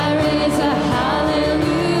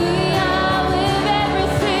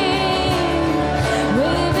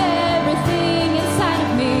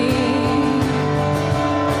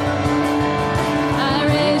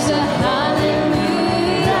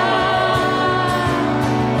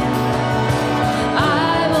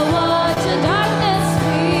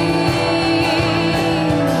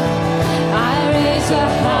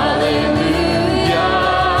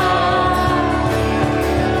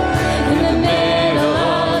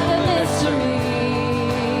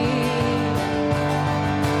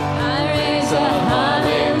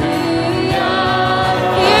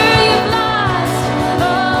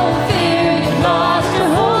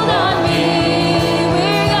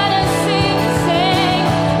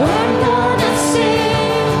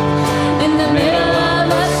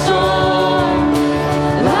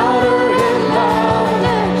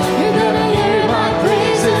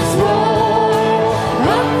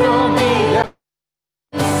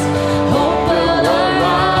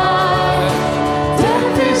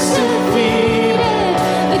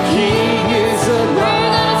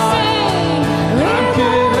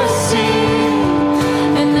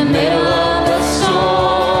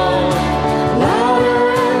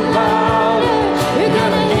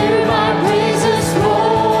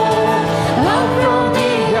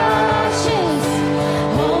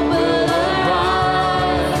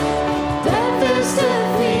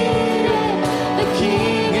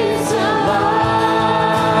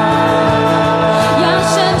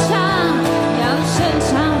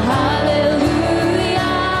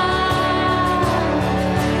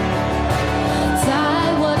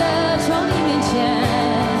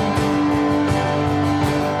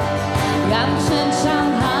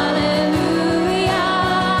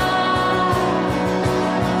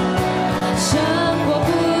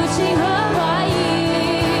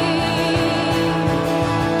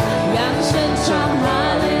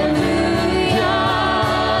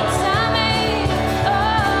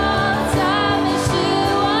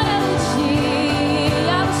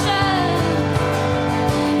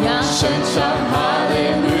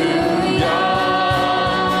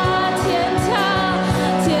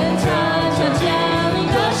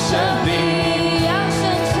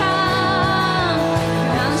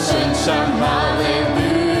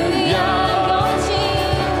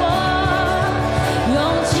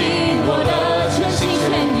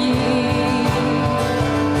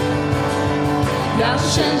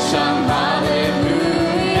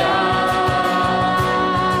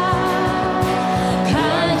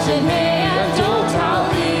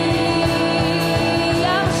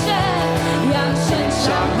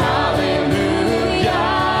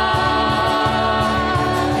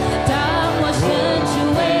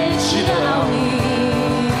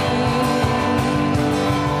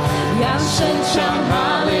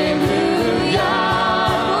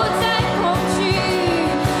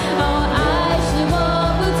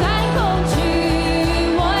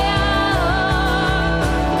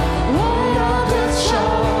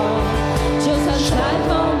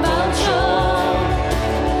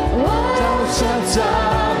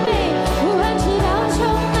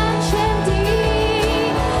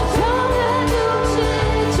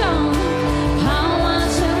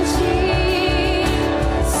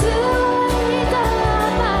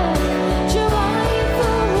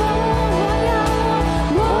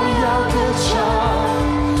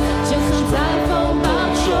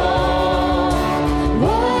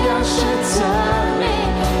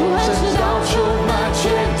充满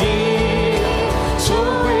全地，从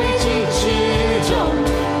危机之中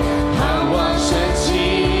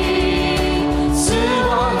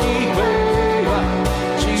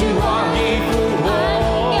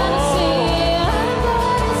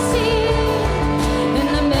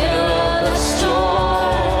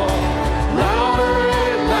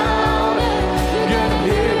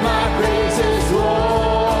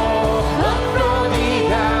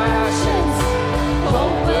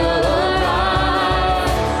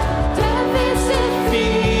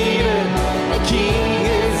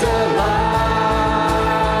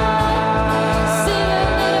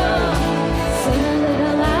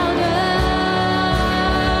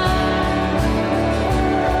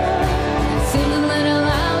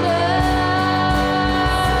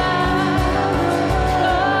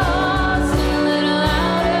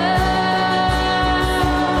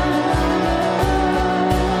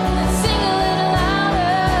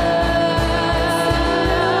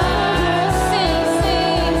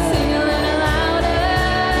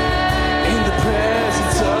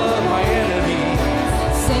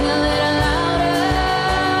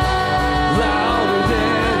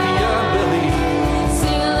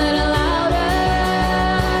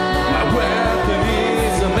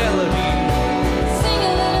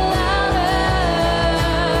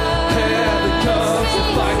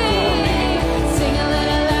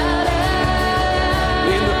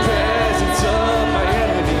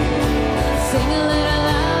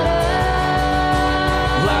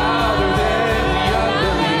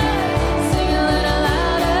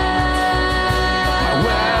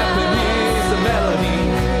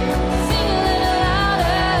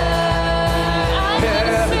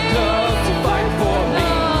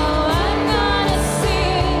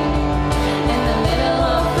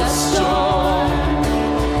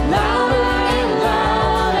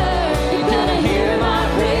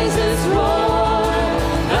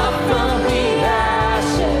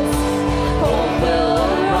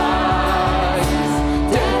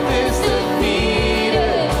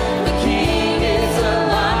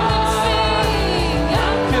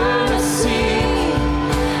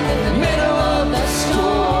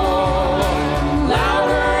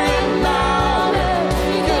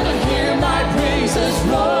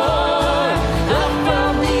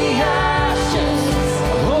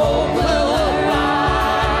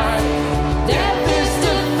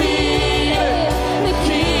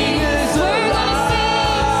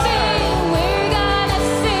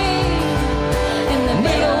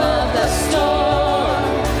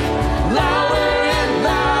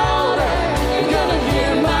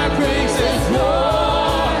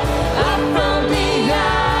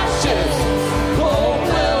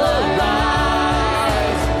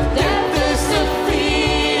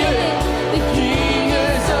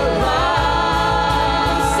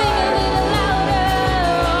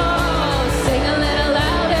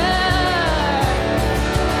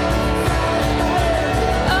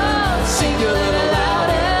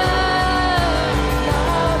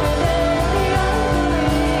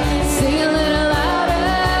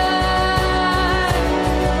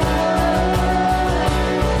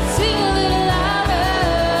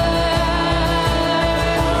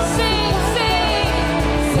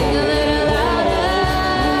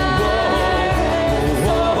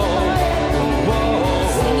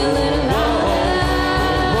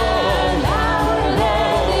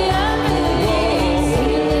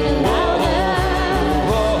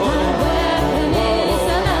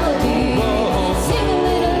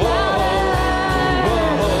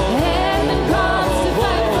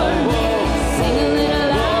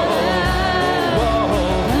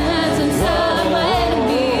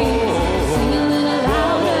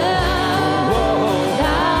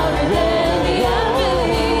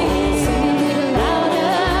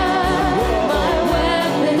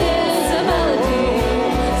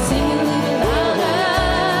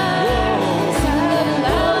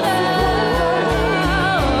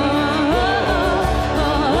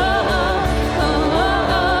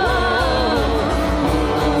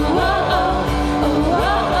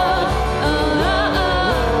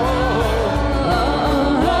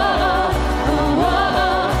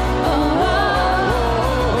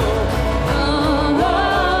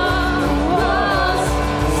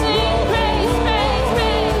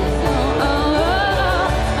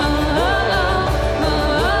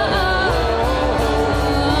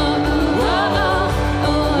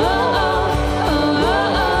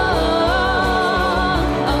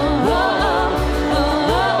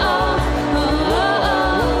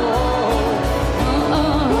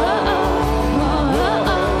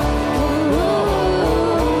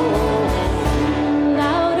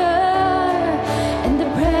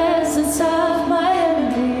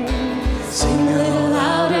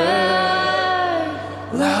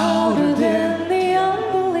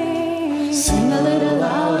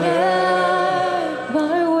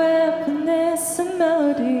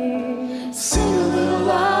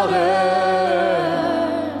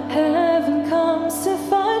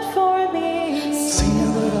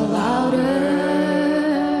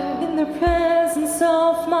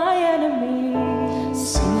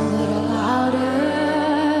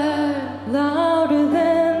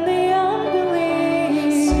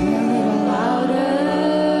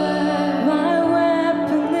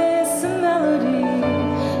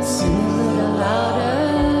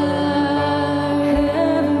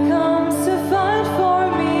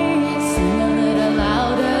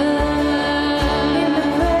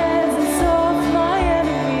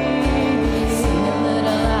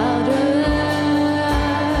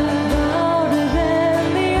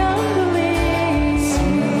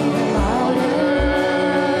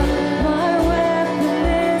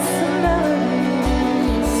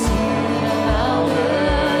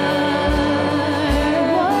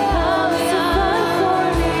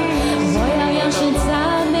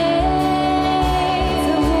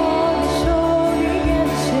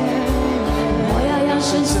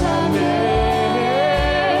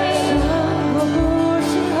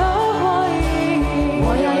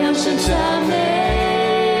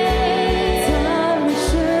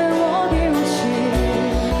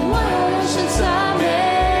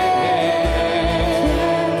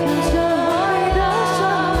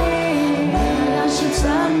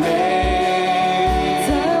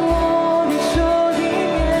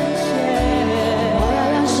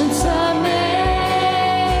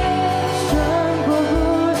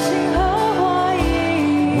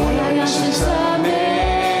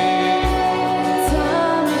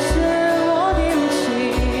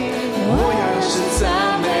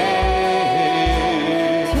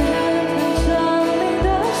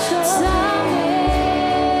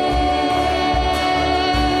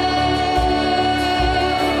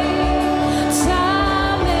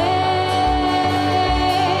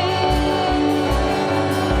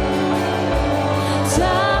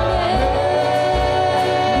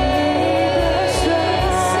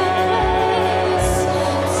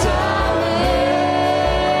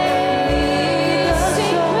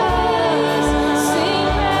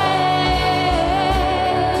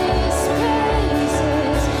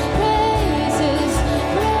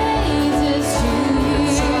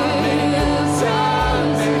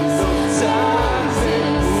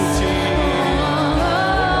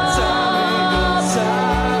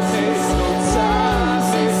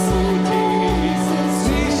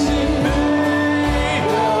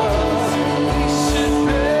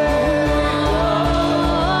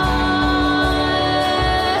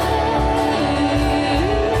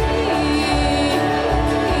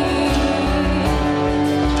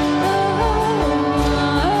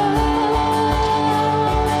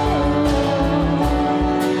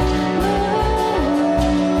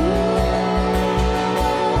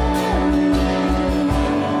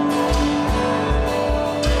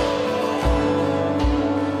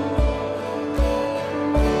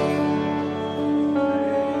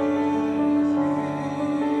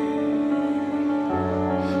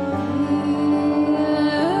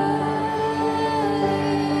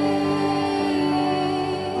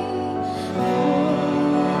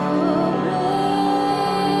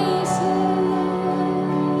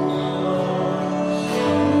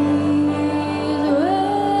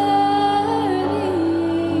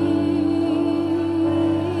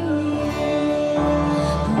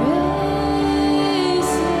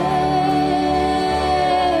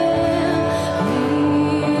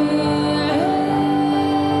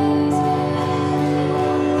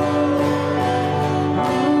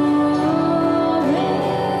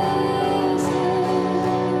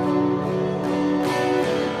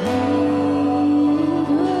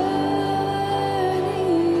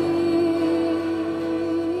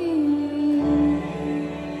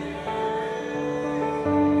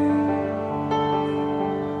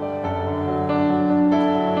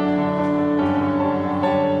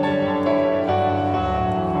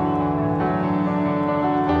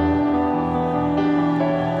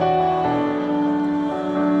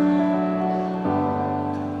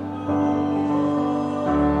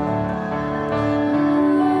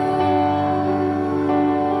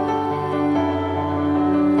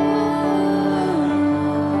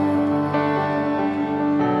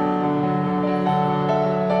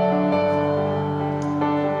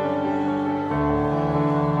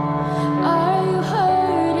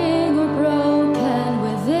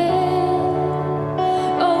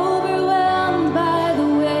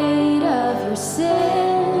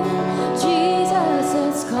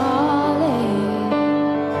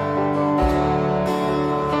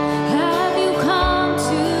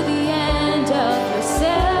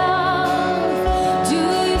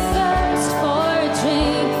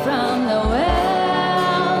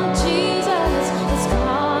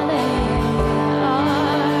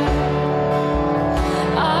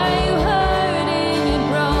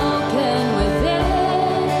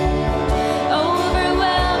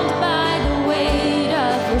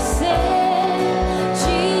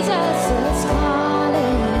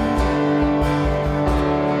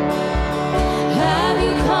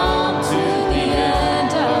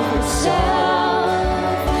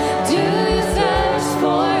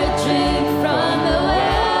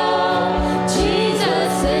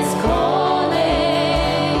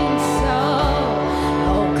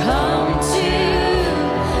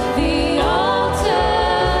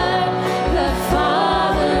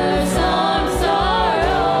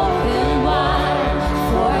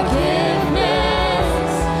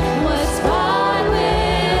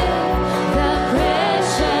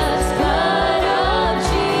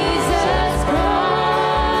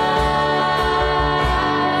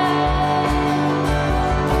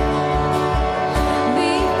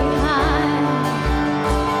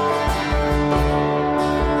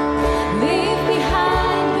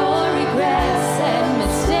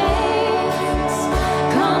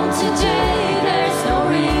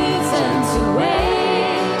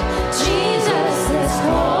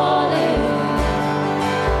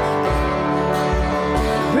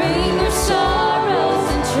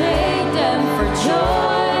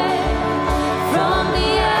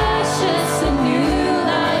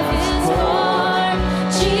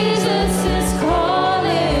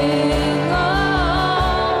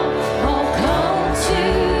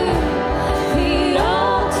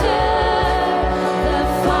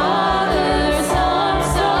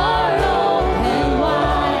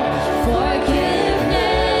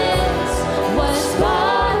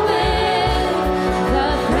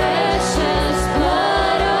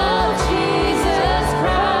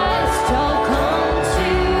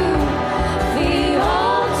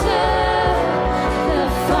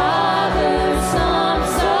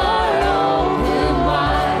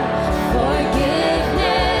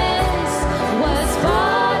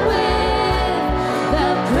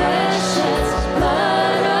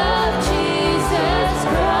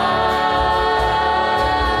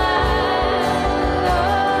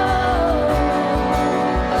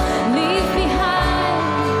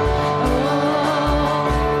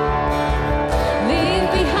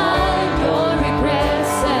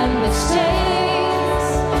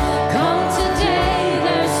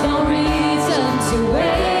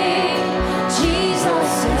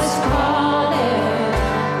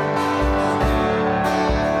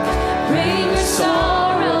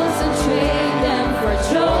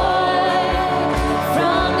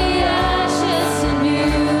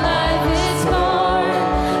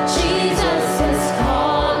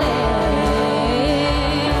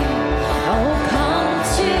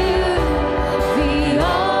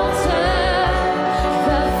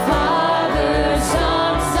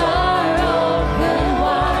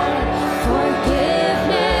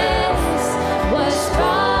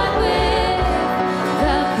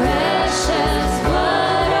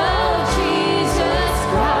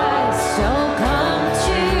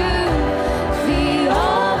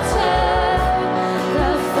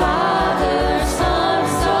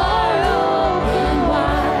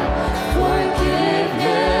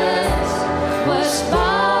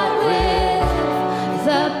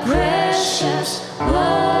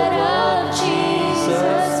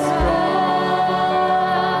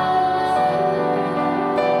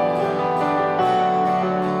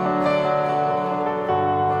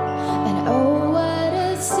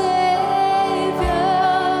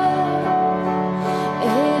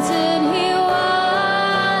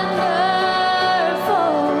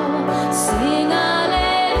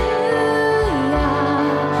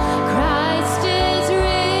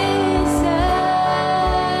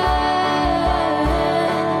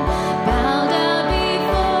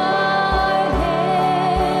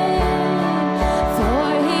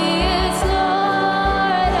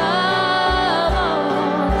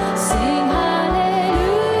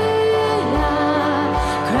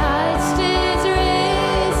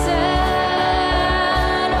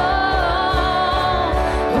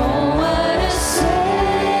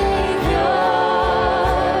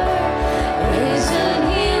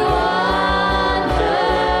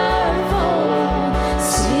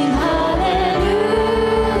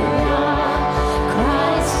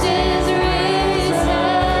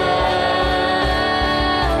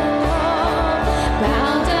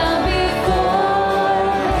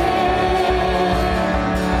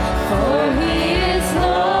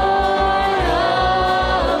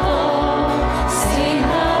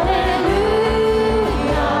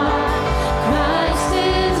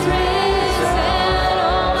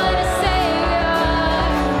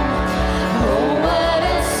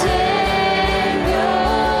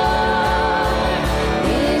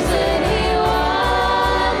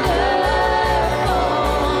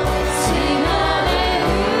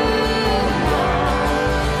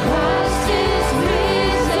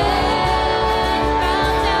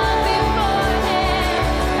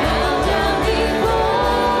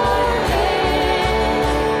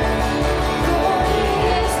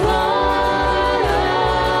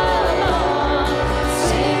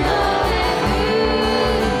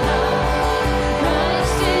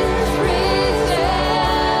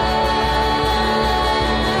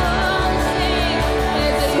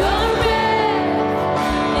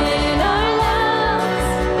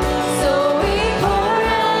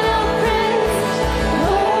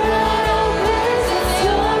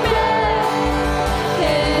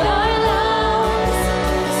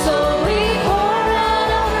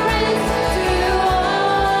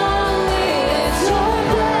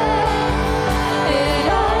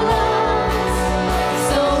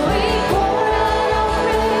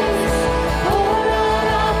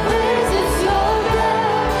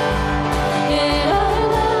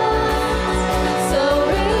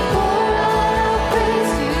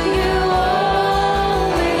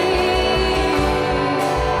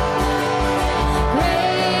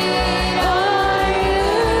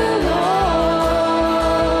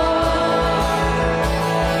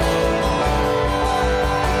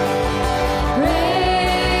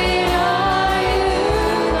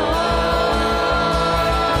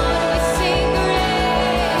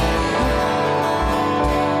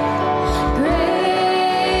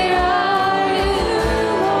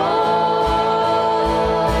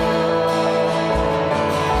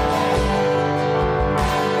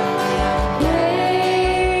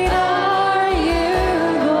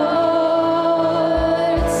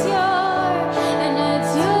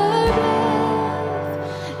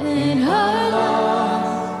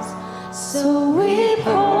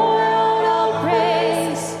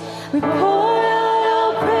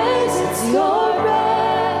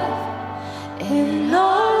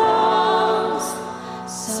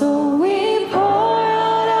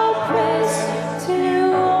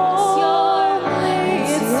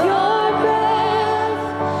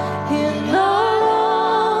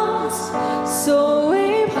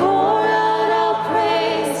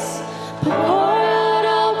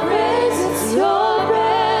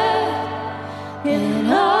And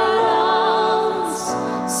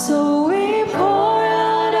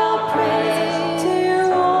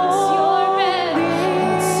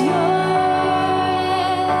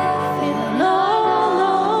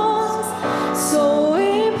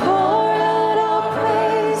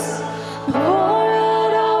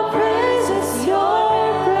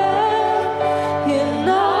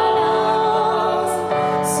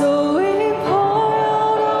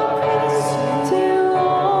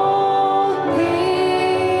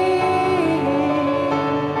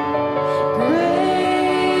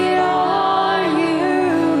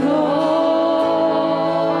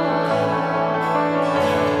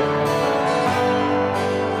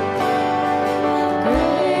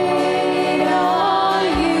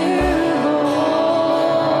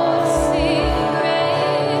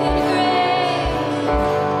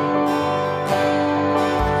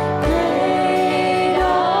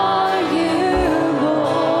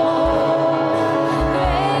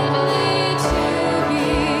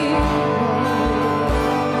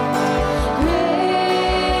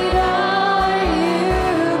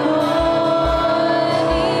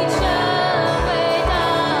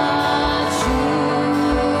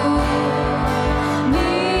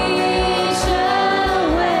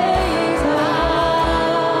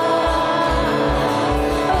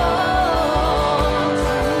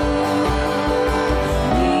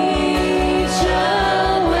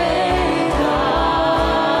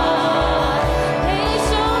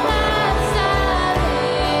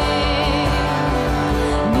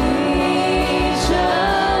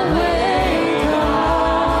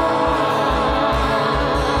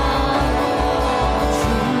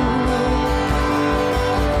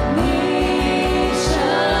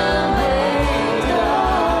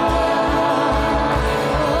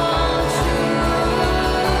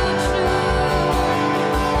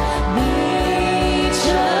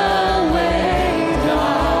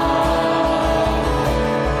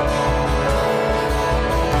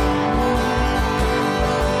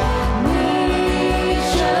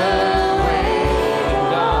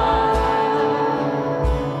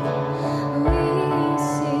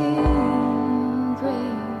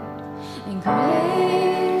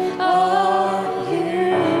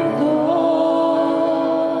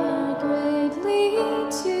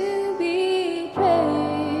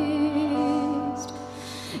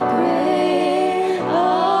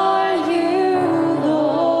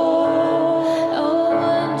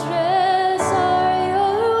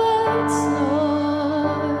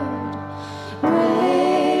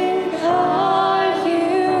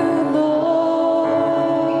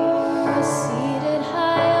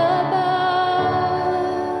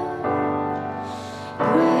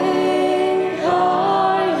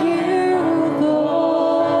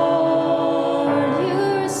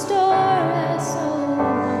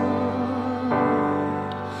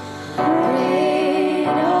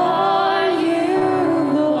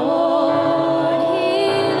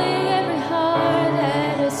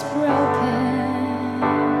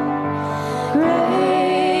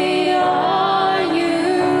Great are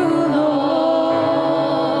you, Lord,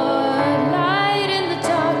 light in the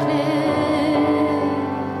darkness.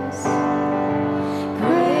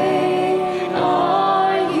 Great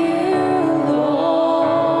are you,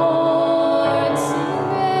 Lord. Sing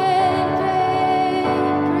great, great,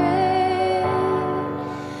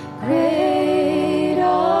 great. Great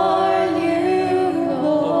are you,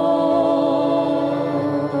 Lord.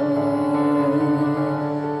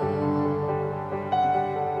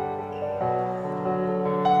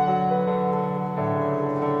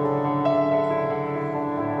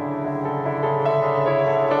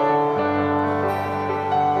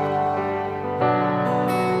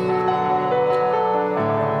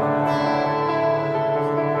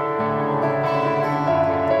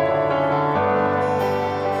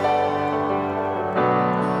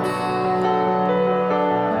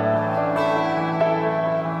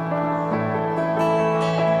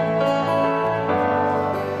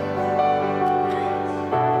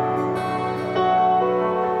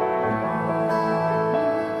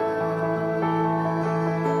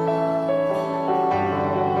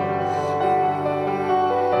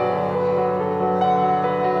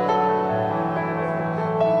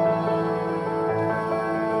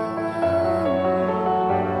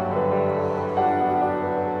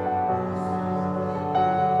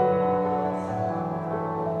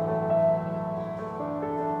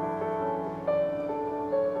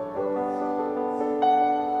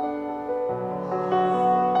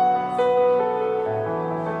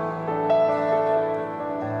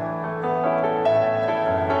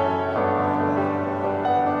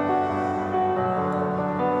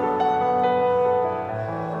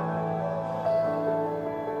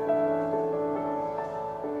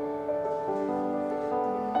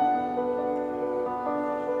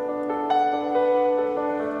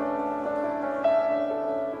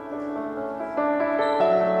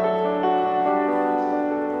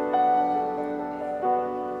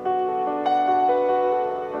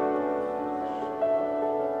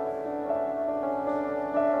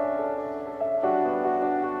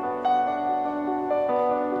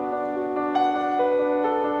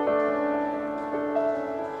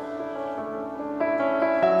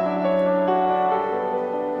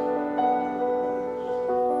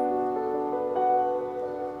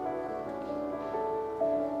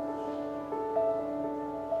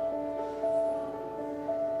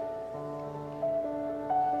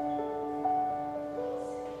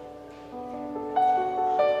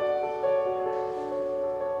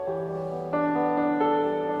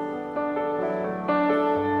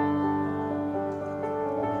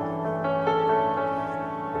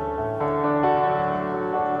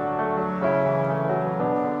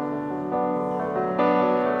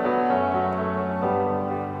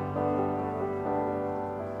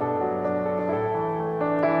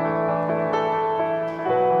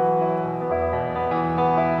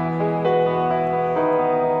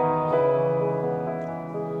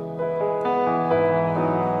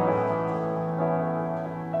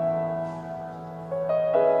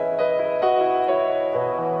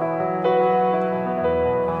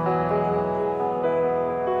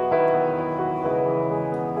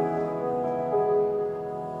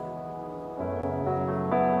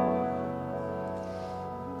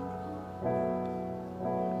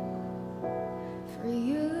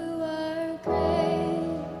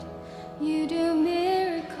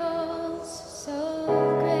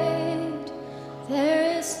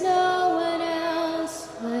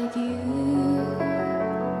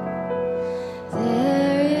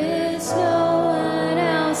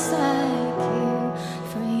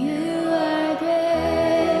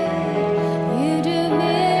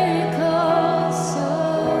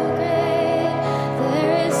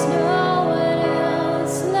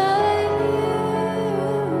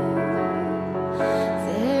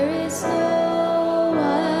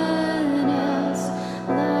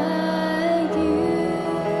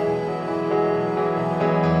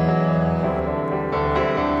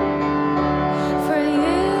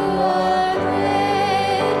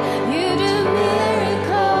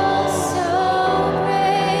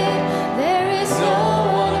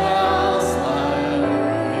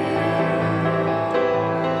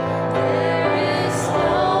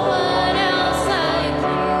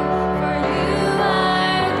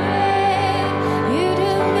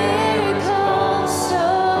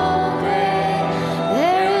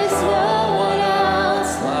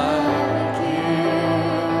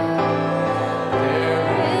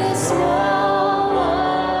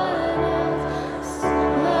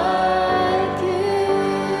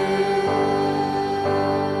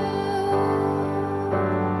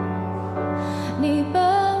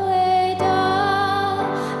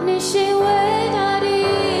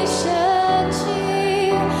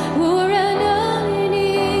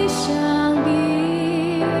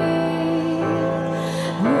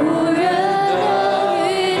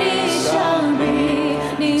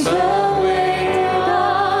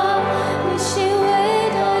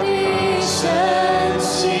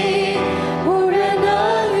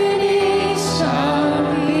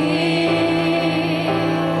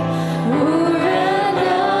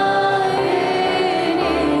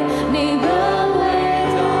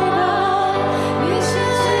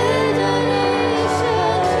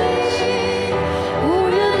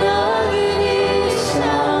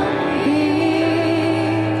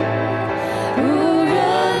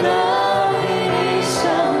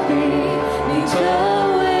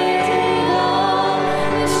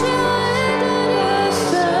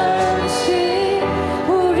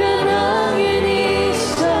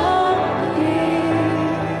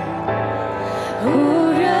 There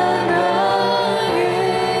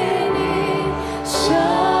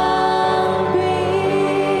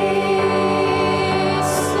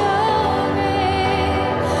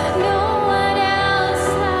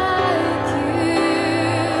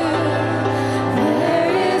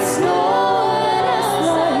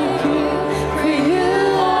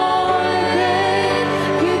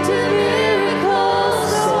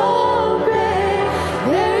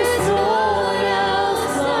is no one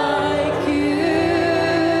else like you.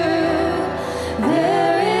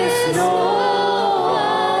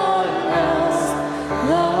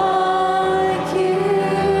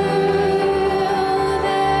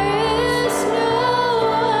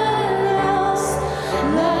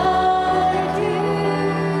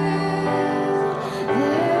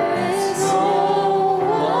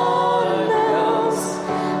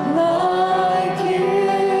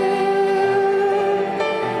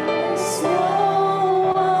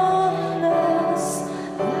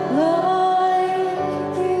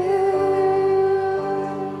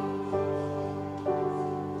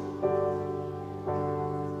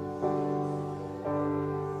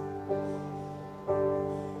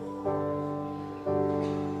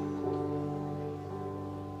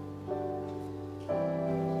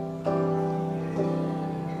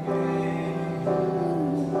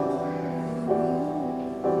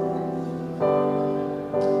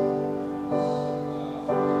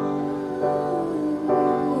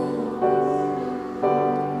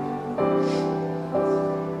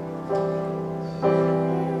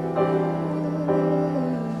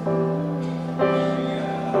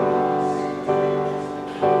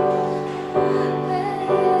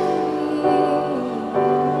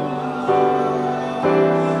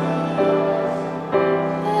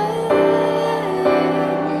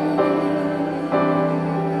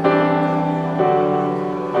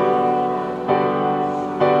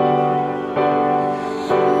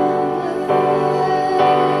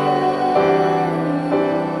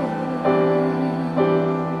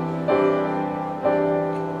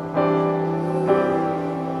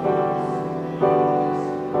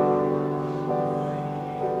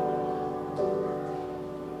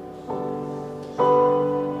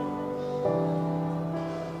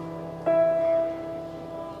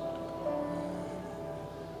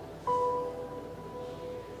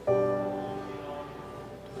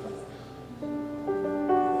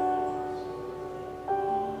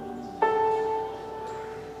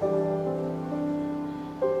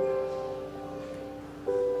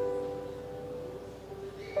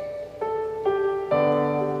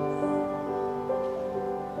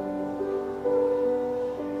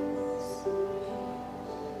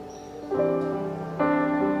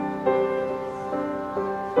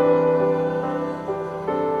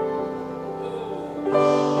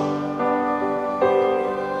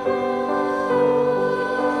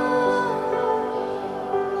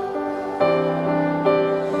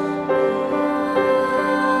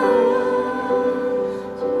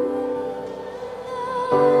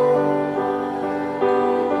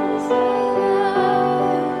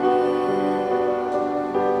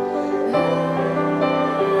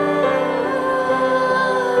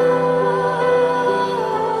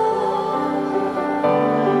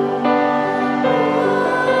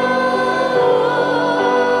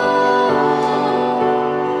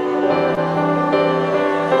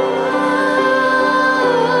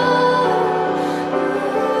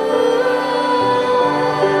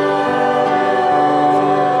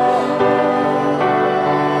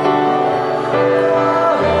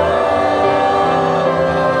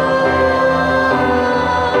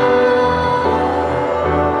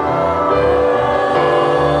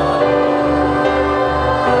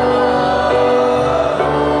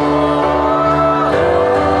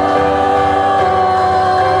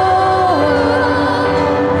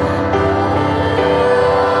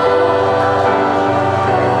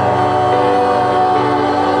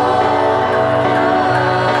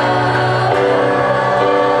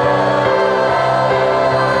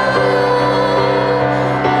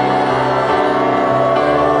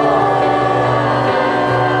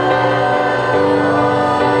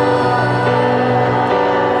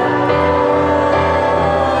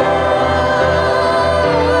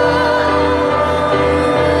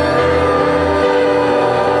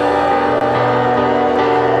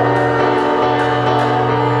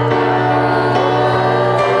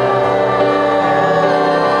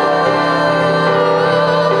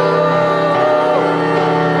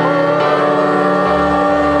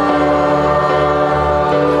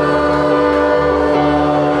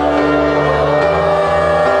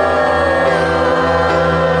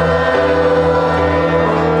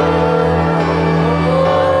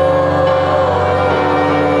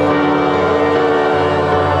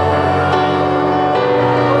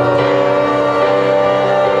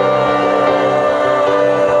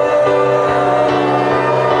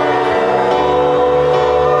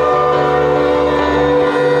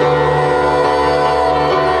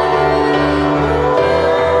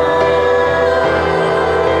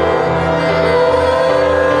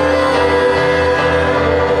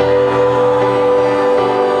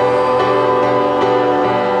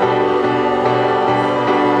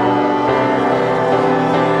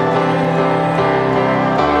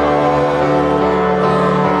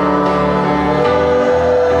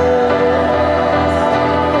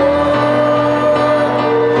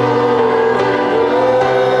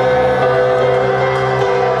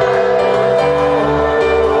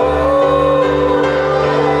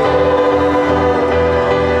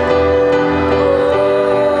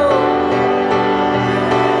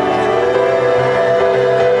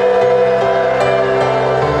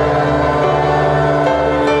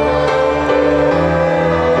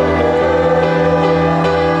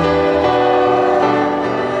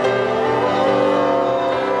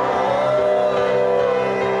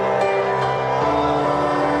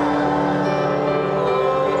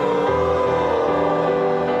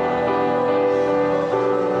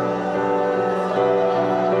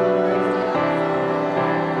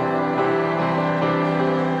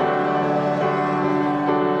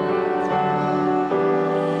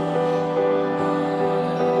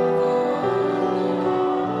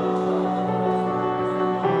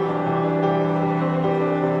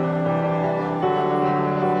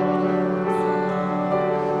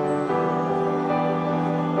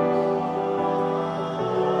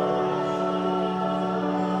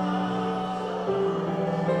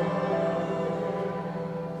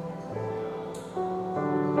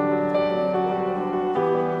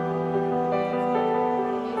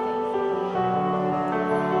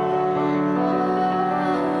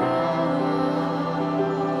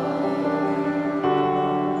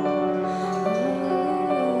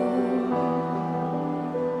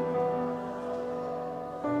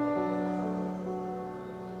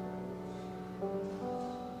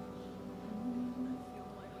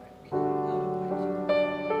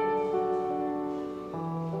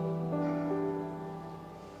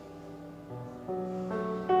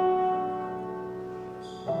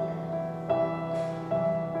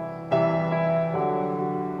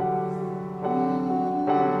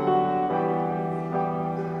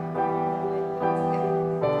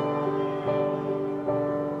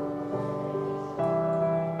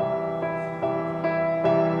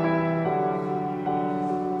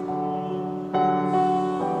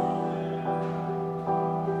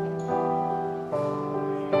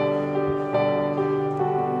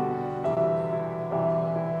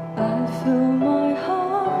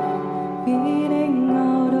 beating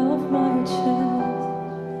out of my chest.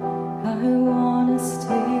 I wanna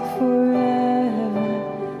stay forever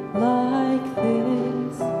like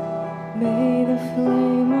this. May the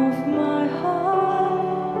flame of my heart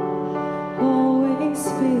always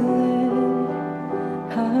be lit.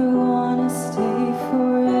 I wanna stay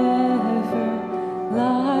forever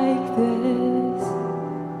like this.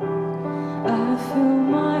 I feel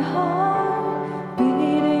my heart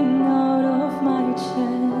beating out of my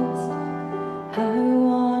chest. I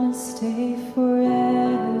wanna stay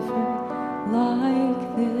forever like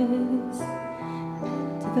this.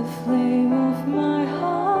 To the flame of my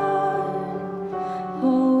heart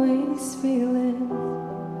always be lit.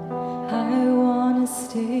 I wanna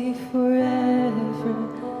stay forever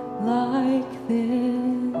like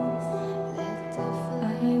this. Let the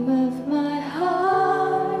flame of my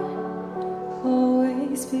heart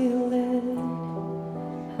always be lit.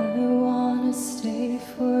 I wanna stay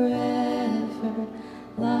forever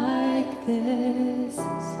like this.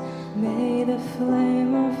 May the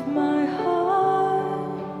flame of my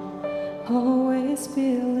heart always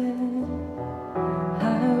be lit.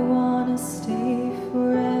 I wanna stay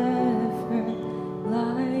forever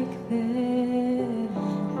like this. May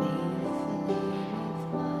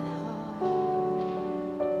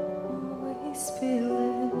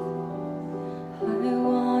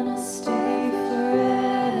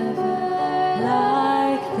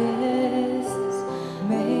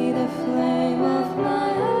the flame of my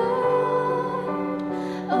heart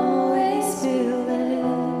always be lit.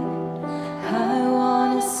 I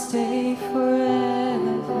wanna stay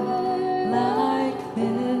forever like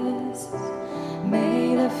this.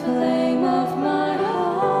 May the flame of my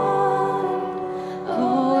heart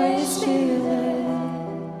always be lit.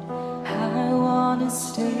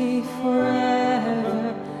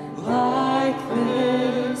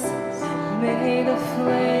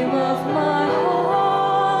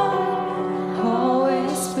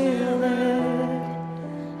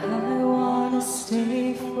 I wanna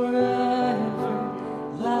stay forever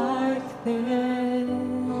like this.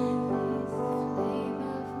 May the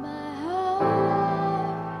flame of my heart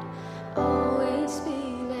always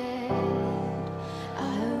be lit.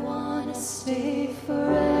 I wanna stay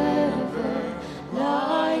forever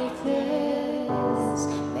like this.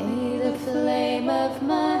 May the flame of my heart always be lit. I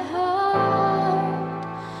wanna stay forever like this. Flame of my heart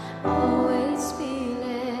always be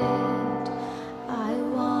lit. I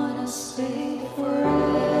wanna stay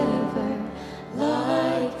forever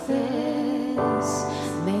like this.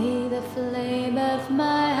 May the flame of my heart always be lit. I wanna stay forever like this. May the flame of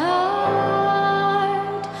my heart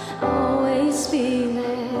always be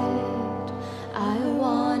lit. I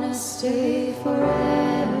wanna stay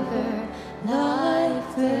forever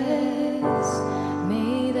like this.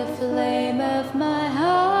 May the flame of my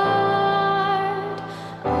heart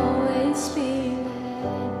always be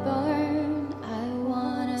lit. Burn, I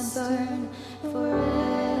wanna burn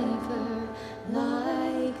forever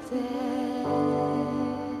like this.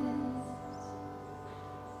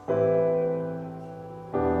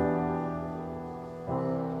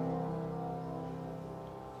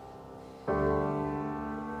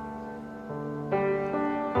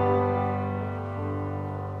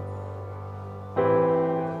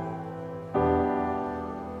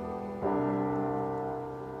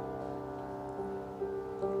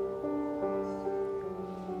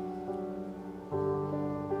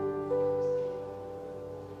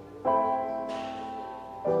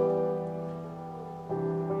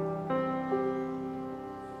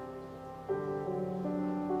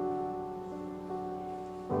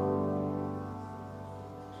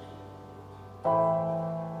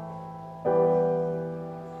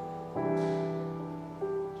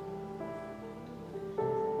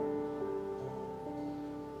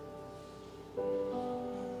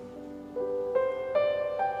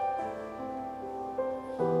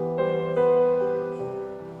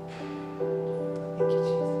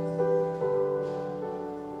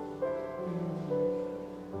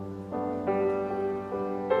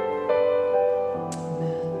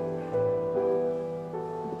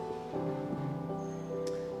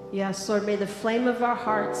 Yes, Lord, may the flame of our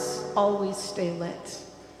hearts always stay lit.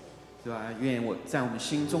 对吧？愿我在我们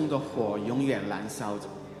心中的火永远燃烧着。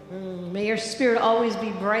May your spirit always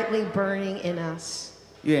be brightly burning in us.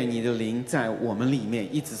 愿你的灵在我们里面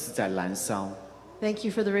一直是在燃烧。Thank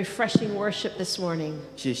you for the refreshing worship this morning.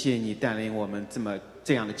 谢谢你带领我们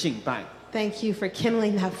这样的敬拜。Thank you for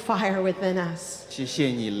kindling that fire within us. 谢谢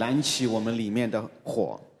你燃起我们里面的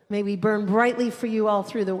火。May we burn brightly for you all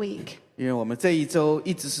through the week. 因为我们这一周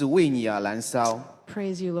一直是为你而燃烧。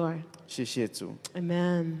Praise you, Lord. 谢谢主。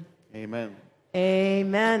 Amen. Amen.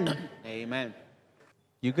 Amen. Amen.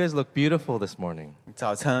 You guys look beautiful this morning.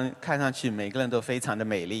 早晨看上去每个人都非常的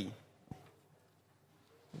美丽，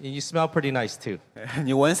 You smell pretty nice too.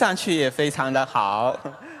 你闻上去也非常的好。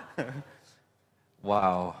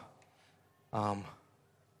 Wow.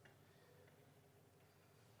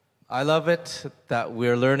 I love it that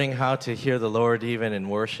we're learning how to hear the Lord even in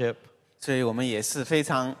worship. 所以我们也是非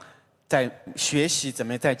常在学习怎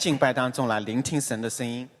么在敬拜当中来聆听神的声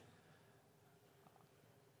音。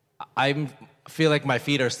 I feel like my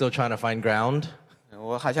feet are still trying to find ground,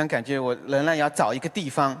 我好像感觉我仍然要找一个地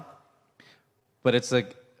方， but it's a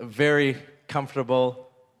very comfortable,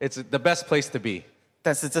 it's the best place to be.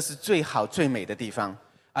 但是这是最好最美的地方。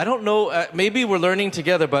 I don't know, maybe we're learning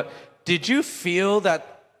together, but did you feel that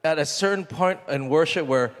at a certain point in worship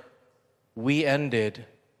where we ended,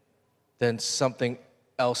 then something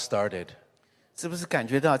else started? 是不是感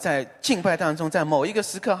觉到在敬拜当中，在某一个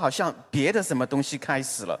时刻，好像别的什么东西开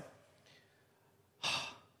始了？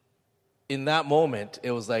 In that moment,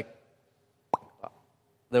 it was like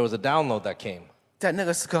there was a download that came. 在那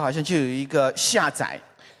个时刻，好像就有一个下载。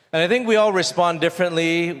 And I think we all respond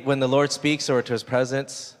differently when the Lord speaks or to His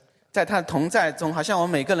presence. 在他的同在中，好像我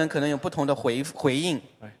们每个人可能有不同的回应，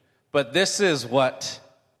 But this is what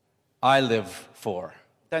I live for.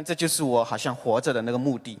 但这就是我好像活着的那个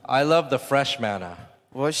目的。 I love the fresh manna.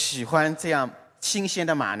 我喜欢这样新鲜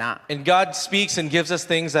的玛纳， And God speaks and gives us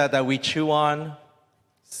things that we chew on.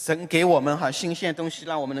 神给我们新鲜的东西，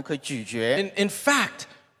让我们能够咀嚼。 In fact,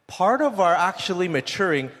 part of our actually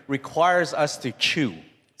maturing requires us to chew.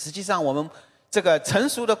 实际上，我们这个成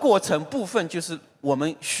熟的过程部分，就是我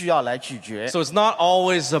们需要来咀嚼。 So it's not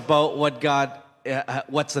always about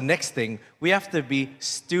what's the next thing. We have to be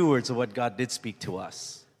stewards of what God did speak to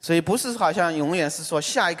us. 所以不是好像永远是说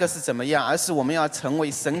下一个是怎么样，而是我们要成为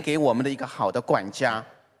神给我们的一个好的管家。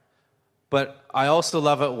 But I also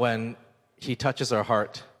love it when He touches our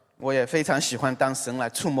heart. 我也非常喜欢当神来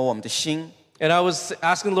触摸我们的心。 And I was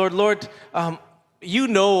asking the Lord, you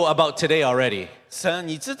know about today already. 神，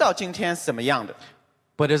你知道今天是怎么样的？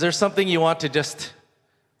 But is there something you want to just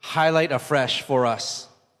highlight afresh for us?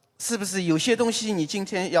 是不是有些东西你今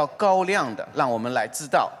天要高亮的，让我们来知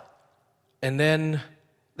道？ And then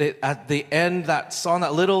at the end, that song,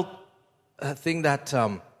 that little thing that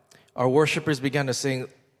our worshipers began to sing,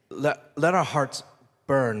 let our hearts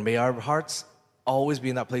burn. May our hearts always be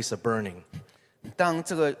in that place of burning. 当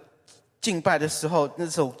这个敬拜的时候，那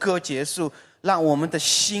首歌结束，让我们的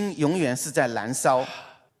心永远是在燃烧。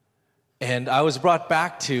 And I was brought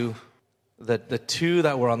back to the two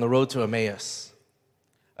that were on the road to Emmaus.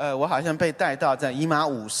 我好像被带到在以马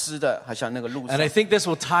五斯的，好像那个路 And 上 I。think this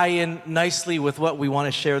will tie in nicely with what we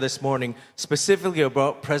want to share this morning, specifically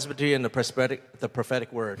about Presbytery and the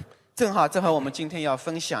prophetic word. 正好，这和我们今天要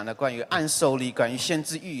分享的关于按手礼、关于先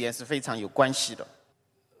知预言是非常有关系的。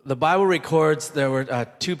 The Bible records there were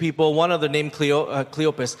two people, one of them named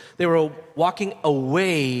Cleopas. They were walking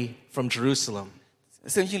away from Jerusalem.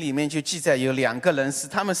 圣经里面就记载有两个人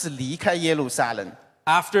他们是离开耶路撒冷。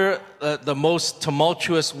 After the most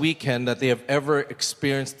tumultuous weekend that they have ever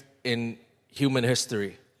experienced in human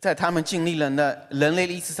history, 在他们经历了那人类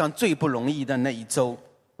历史上最不容易的那一周，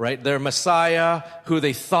 right? Their Messiah, who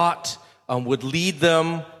they thought would lead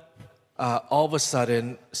them, all of a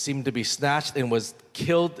sudden seemed to be snatched and was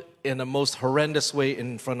killed in the most horrendous way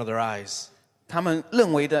in front of their eyes. 他们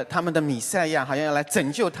认为的他们的弥赛亚好像要来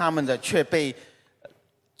拯救他们的，却被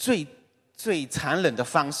最残忍的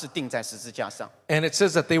方式钉在十字架上。 And it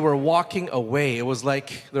says that they were walking away. It was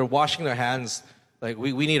like they're washing their hands, like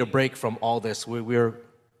we need a break from all this. We're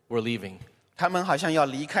leaving. 他们好像要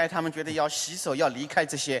离开，他们觉得要洗手，要离开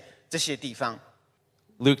这些地方。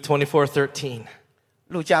 Luke 24:13.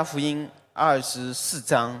 路加福音24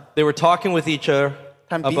章， They were talking with each other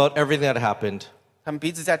Can be- about everything that happened. 他们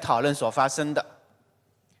彼此在讨论所发生的。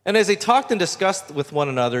 And as they talked and discussed with one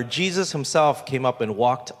another, Jesus himself came up and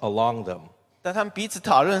walked along them. 当他们彼此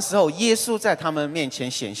讨论的时候，耶稣在他们面前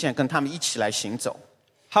显现，跟他们一起来行走。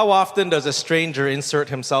 How often does a stranger insert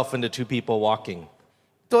himself into two people walking?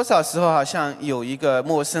 多少时候好像有一个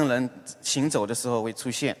陌生人行走的时候会出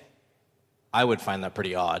现， I would find that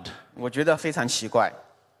pretty odd. 我觉得非常奇怪。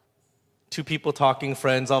 Two people talking,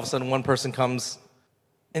 friends, all of a sudden one person comes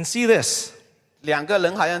and see this. 两个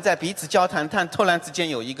人好像在彼此交谈，但突然之间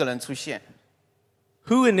有一个人出现，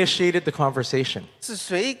 Who initiated the conversation? 是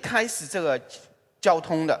谁开始这个交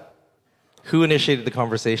通的？ Who initiated the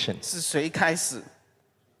conversation? 是谁开始？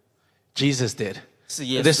 Jesus did. 是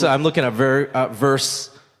耶 This 稣。 I'm looking at verse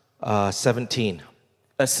 17.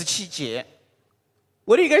 17节，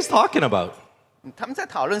 What are you guys talking about? 他们在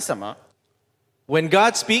讨论什么？ When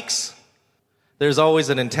God speaks, there's always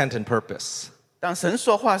an intent and purpose. 当神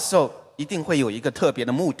说话的时候，一定会有一个特别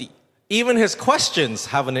的目的， Even his questions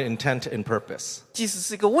have an intent and purpose. 即使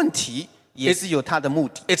是一个问题，也是有它的目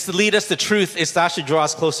的， It's to lead us to truth. It's to actually draw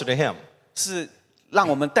us closer to him. 是让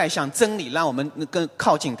我们带向真理，让我们更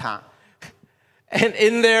靠近他。 And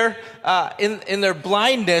in their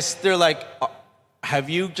blindness, they're like, have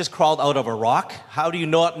you just crawled out of a rock? How do you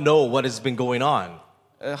not know what has been going on?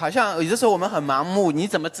 好像有的时候我们很盲目，你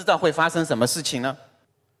怎么知道会发生什么事情呢？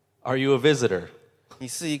 Are you a visitor? 你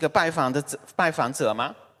是一个拜访者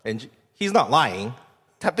吗？ And he's not lying.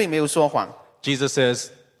 他并没有说谎。 Jesus says,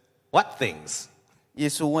 what things? 耶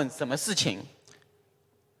稣问什么事情？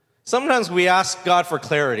 Sometimes we ask God for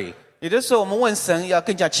clarity. 有的时候我们问神要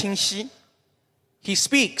更加清晰， He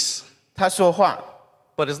speaks, 他说话，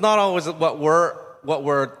 but it's not always what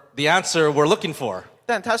we're the answer we're looking for.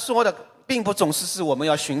 但他说的并不总是我们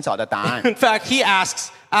要寻找的答案， In fact, he asks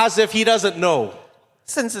as if he doesn't know.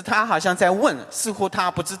 甚至他好像在问，似乎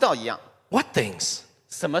他不知道一样。 What things?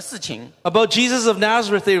 什么事情？ About Jesus of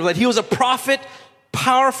Nazareth, they were like, he was a prophet,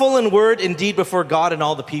 powerful in word and deed before God and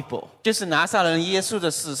all the people. 就是拿撒勒人耶稣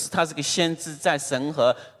的事，他是个先知，在神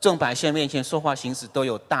和众百姓面前说话行事都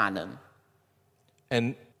有大能。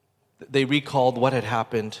 And they recalled what had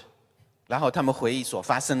happened. 然后他们回忆所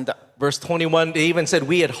发生的。 Verse 21, they even said,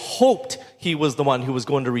 we had hoped he was the one who was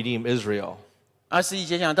going to redeem Israel. 21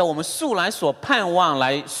节讲到，我们素来所盼望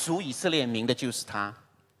来赎以色列民的就是他。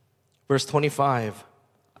 Verse 25,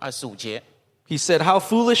 25节， he said,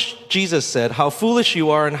 Jesus said, how foolish you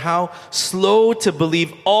are and how slow to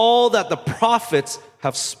believe all that the prophets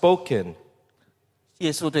have spoken.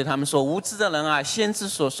 耶稣对他们说：“无知的人啊，先知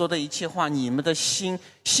所说的一切话，你们的心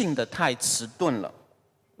信得太迟钝了。”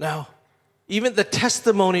 Now, even the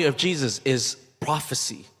testimony of Jesus is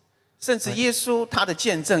prophecy. 甚至耶稣他的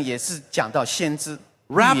见证也是讲到先知。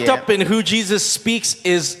 Wrapped up in who Jesus speaks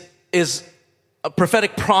is a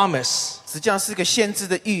prophetic promise. 实际上是个先知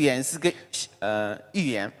的预言，是个预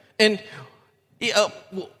言。 And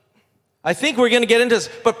I think we're going to get into this,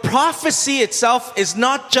 but prophecy itself is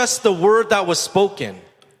not just the word that was spoken.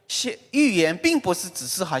 预言并不是只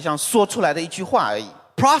是好像说出来的一句话而已。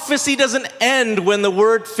 Prophecy doesn't end when the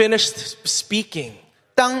word finished speaking.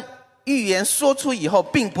 当预言说出以后，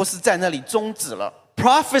并不是在那里终止了。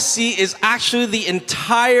 Prophecy is actually the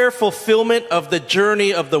entire fulfillment of the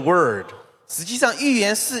journey of the word. 实际上，预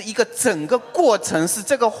言是一个整个过程，是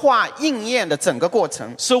这个话应验的整个过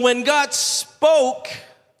程。 So when God spoke,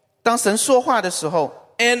 当神说话的时候，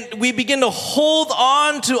 and we begin to hold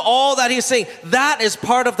on to all that he's saying, that is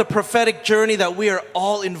part of the prophetic journey that we are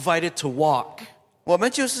all invited to walk. 我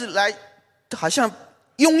们就是来，好像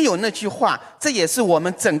拥有那句话，这也是我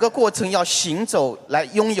们整个过程要行走来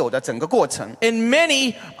拥有的整个过程。 And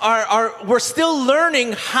many we're still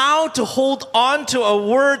learning how to hold on to a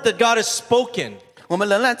word that God has spoken. 我们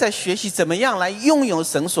仍然在学习怎么样来拥有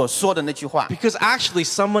神所说的那句话， Because actually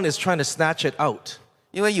someone is trying to snatch it out.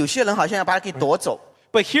 因为有些人好像要把它给夺走。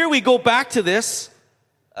 But here we go back to this.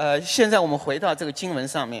 现在我们回到这个经文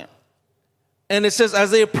上面， And it says,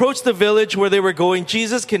 as they approached the village where they were going,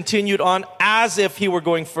 Jesus continued on as if he were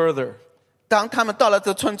going further. 当他们到了这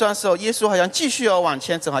个村庄的时候，耶稣好像继续要往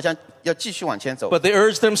前走，好像要继续往前走。 But they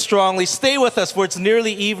urged him strongly, stay with us, for it's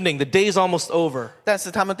nearly evening. The day's almost over. 但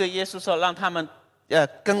是他们对耶稣說，讓他們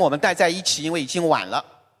跟我們待在一起，因為已經晚了。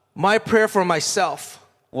 My prayer for myself,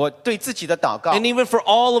 我對自己的禱告， and even for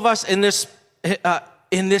all of us in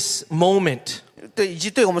this moment, 對以及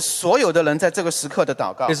對我們所有的人在這個時刻的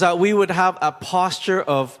禱告， is that we would have a posture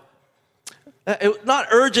of not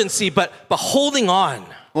urgency, but holding on.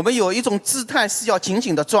 我們有一種姿態是要緊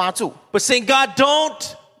緊的抓住， But saying, God,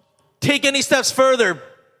 don't take any steps further.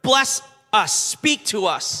 Bless us. Speak to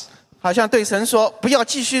us. 好像對神說不要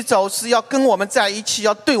繼續走，是要跟我們在一起，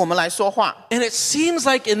要對我們來說話。 And it seems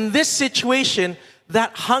like in this situation,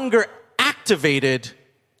 that hunger activated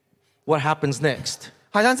what happens next.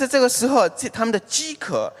 好像在這個時候，他們的飢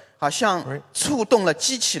渴好像觸動了，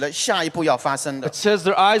激起了下一步要發生的。 It says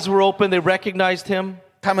their eyes were open. They recognized him.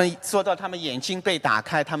 他們說到他們眼睛被打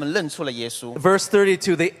開，他們認出了耶穌。 Verse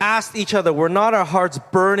 32, they asked each other, were not our hearts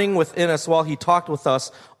burning within us while he talked with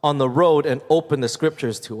us on the road and opened the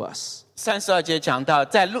scriptures to us? 32節講到，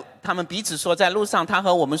他們彼此說，在路上他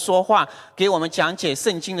和我們說話，給我們講解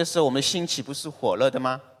聖經的時候，我們心豈不是火熱的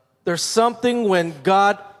嗎？ There's something when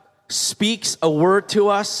God speaks a word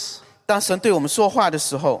to us, 當神對我們說話的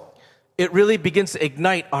時候， it really begins to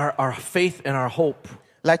ignite our faith and our hope.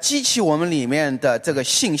 來激起我們裡面的這個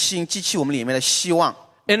信心，激起我們裡面的希望，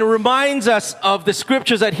 And it reminds us of the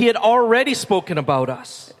scriptures that he had already spoken about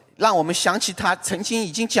us. 讓我們想起他曾經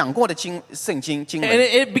已經講過的聖經經 And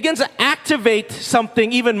文， it begins to activate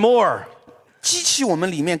something even more. 激起我们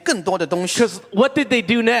里面更多的东西。 Because what did they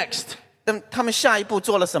do next? 但他们下一步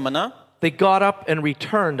做了什么呢？ They got up and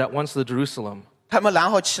returned at once to Jerusalem. 他们然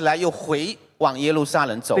后起来又回往耶路撒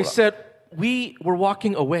冷走 They 了。 said, we were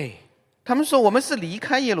walking away. 他们说我们是离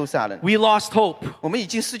开耶路撒冷， We lost hope. 我们已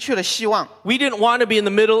经失去了希望， We didn't want to be in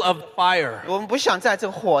the middle of the fire. 我们不想在这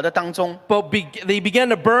个火的当中。 But they began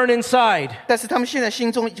to burn inside. 但是他们现在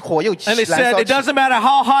心中火又 And they 燃 said, 烧 it 起。 doesn't matter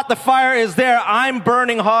how hot the fire is there, I'm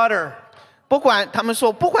burning hotter. 不管他们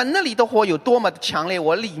说，不管那里的火有多么的强烈，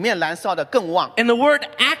我里面燃烧的更旺。 And the word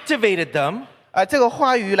activated them, 这个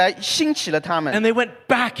话语来兴起了他们， and they went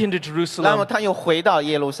back into 然后 Jerusalem 他又回到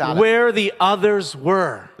耶路撒冷， where the others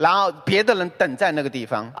were. 然后别的人等在那个地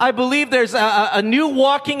方。 I believe there's a new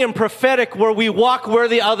walking in prophetic where we walk where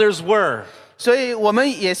the others were. 所以我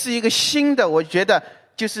们也是一个新的，我觉得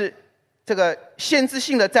就是这个限制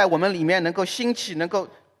性的，在我们里面能够兴起，能够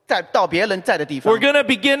在到别人在的地方 We're。going to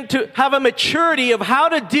begin to have a maturity of how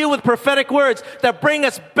to deal with prophetic words that bring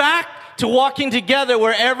us back to walking together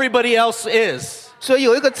where everybody else is. 所以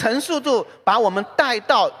有一个陈述度，把我们带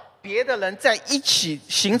到别的人在一起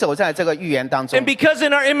行走在这个预言当中 And。because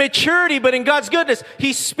in our immaturity, but in God's goodness,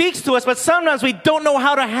 He speaks to us, but sometimes we don't know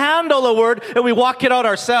how to handle a word and we walk it out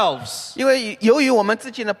ourselves. 因为由于我们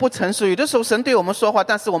自己的不成熟，有的时候神对我们说话，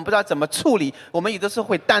但是我们不知道怎么处理，我们有的时候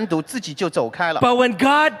会单独自己就走开了。 But when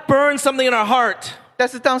God burns something in our heart, 但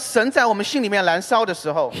是当神在我们心里面燃烧的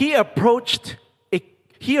时候， He approached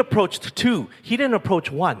two. He didn't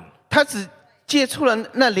approach one. 他只接触了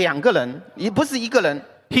那两个人，也不是一个人，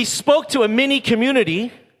 He spoke to a mini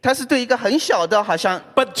community, 他是对一个很小的，好像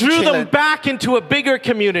but 一 drew 群 them 人， back into a bigger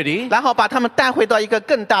community. 然后把他们带回到一个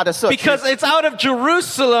更大的社区。 Because it's out of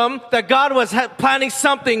Jerusalem that God was planning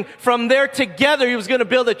something. From there together, He was going to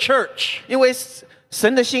build a church. 因为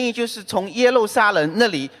神的心意就是从耶路撒冷那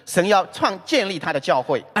里，神要建立他的教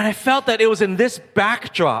会， And I felt that it was in this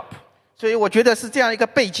backdrop 所以我觉得是这样一个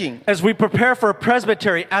背景。 as we prepare for a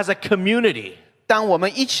presbytery as a community 当我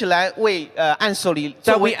们一起来为按手里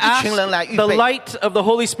作 that 为 we 一群 ask 人来预 the 备， light of the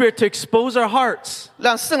Holy Spirit to expose our hearts.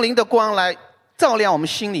 让圣灵的光来照亮我们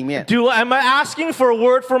心里面。 Am I asking for a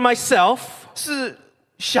word for myself, 是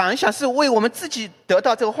想一想，是为我们自己得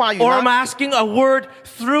到这个话语 or am 吗？ I asking a word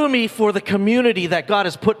through me for the community that God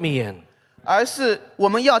has put me in? 而是我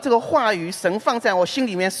们要这个话语，神放在我心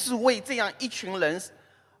里面，是为这样一群人，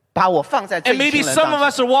把我放在这 And 一 maybe 群人 some of 当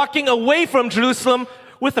中。 us are walking away from Jerusalem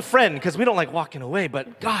with a friend because we don't like walking away.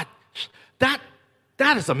 But God,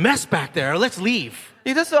 that is a mess back there. Let's leave.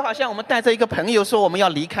 有的时候好像我们带着一个朋友说我们要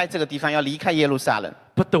离开这个地方，要离开耶路撒冷，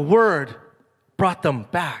 But the word brought them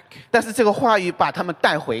back. 但是这个话语把他们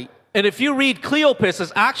带回。 And if you read Cleopas,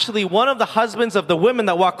 is actually one of the husbands of the women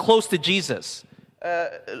that walked close to Jesus.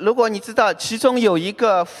 如果你知道其中有一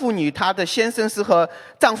个妇女，她的先生是和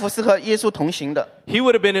丈夫是和耶稣同行的， He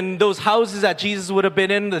would have been in those houses that Jesus would have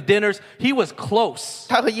been in, the dinners. He was close,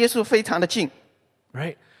 她和耶稣非常的近，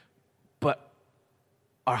 right? But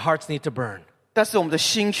our hearts need to burn. 但是我们的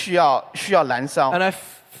心需要燃烧。 And I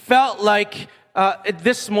felt like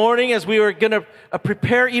this morning, as we were going to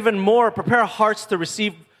prepare our hearts to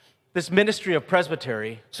receive this ministry of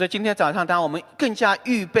Presbytery, 所以今天早上，当我们更加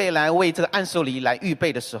预备来为这个按手礼来预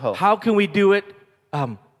备的时候， how can we do it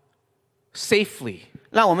safely?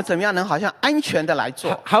 让我们怎么样能好像安全的来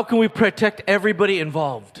做？ How can we protect everybody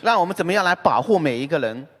involved? 让我们怎么样来保护每一个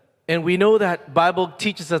人？ And we know that Bible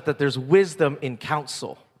teaches us that there's wisdom in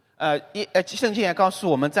counsel. 圣经也告诉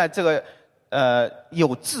我们，在这个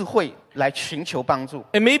有智慧来寻求帮助。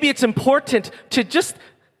 And maybe it's important to just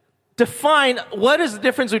define what is the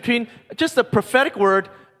difference between just a prophetic word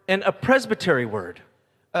and a presbytery word.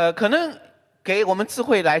 可能给我们智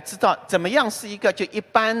慧来知道怎么样是一个就一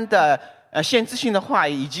般的限制性的话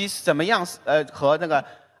语，以及怎么样和那个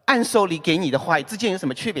按手礼给你的话语之间有什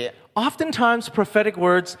么区别？ Oftentimes, prophetic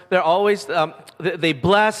words, they're always, they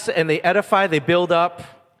bless and they edify, they build up.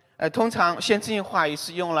 通常限制性话语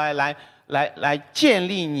是用来建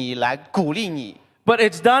立你，来鼓励你， But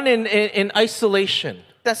it's done in isolation.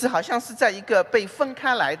 但是好像是在一个被分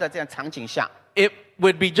开来的这样场景下， It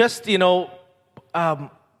would be just, and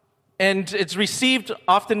it's received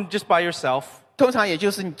often just by yourself. 通常也就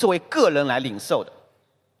是你作为个人来领受的，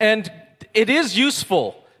 And it is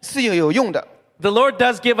useful. 是有用的。 The Lord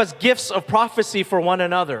does give us gifts of prophecy for one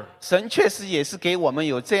another. 神确实也是给我们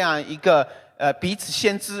有这样一个彼此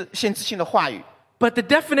限制性的话语。 But the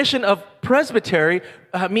definition of presbytery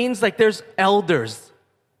means like there's elders.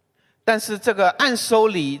 但是这个按手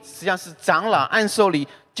礼实际上是长老，按手礼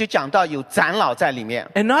就讲到有长老在里面，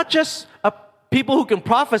 And not just people who can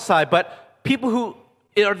prophesy, but people who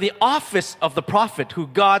are the office of the prophet, who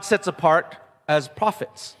God sets apart as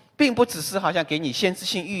prophets. 并不只是好像给你先知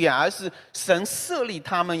性预言，而是神设立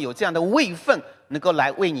他们有这样的位分，能够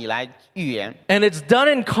来为你来预言。 And it's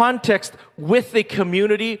done in context with a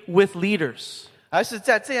community, with leaders. 而是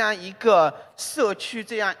在这样一个社区，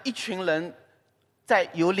这样一群人在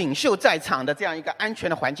有领袖在场的这样一个安全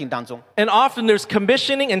的环境当中。 And often there's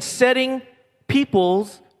commissioning and setting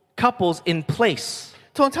couples in place.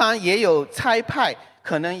 通常也有差派，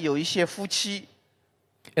可能有一些夫妻，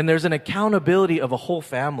 And there's an accountability of a whole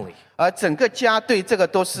family. 而整个家对这个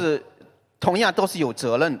同样都是有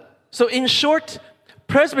责任的。 So in short,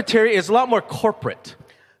 Presbytery is a lot more corporate.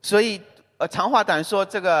 所以长话短说，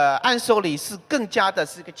这个按手礼是更加的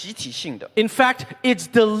是一个集体性的， In fact, it's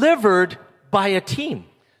delivered by a team.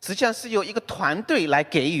 实际上是由一个团队来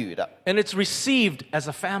给予的， And it's received as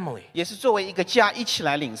a family. 也是作为一个家一起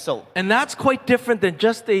来领受。 And that's quite different than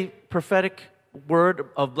just a prophetic word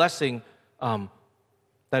of blessing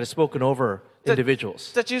that is spoken over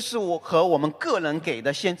individuals. 这就是和我们个人给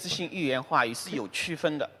的先知性预言话语是有区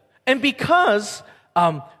分的。 And because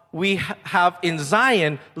we have in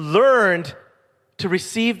Zion learned to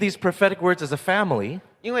receive these prophetic words as a family,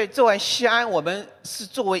 因为作为西安，我们是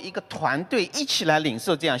作为一个团队一起来领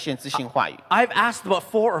受这样先知性话语。 I've asked about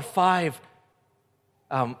 4 or 5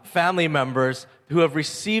 family members who have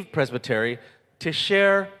received Presbytery to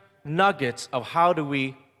share nuggets of how do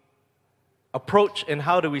we approach and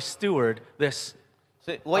how do we steward this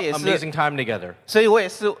所以我也是 amazing time together. 所以我也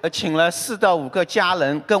是请了4到5个家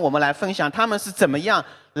人跟我们来分享，他们是怎么样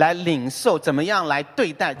来领受，怎么样来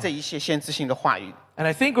对待这一些先知性的话语。 And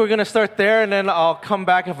I think we're going to start there, and then I'll come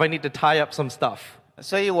back if I need to tie up some stuff.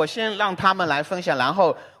 所以我先让他们来分享，然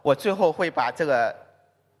后我最后会把这个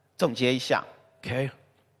总结一下。 Okay.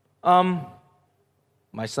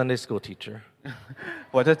 My Sunday school teacher.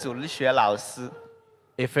 我的主日学老师，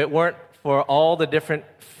 If it weren't for all the different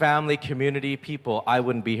family, community people, I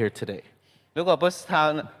wouldn't be here today. 如果不是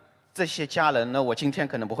他这些家人呢，我今天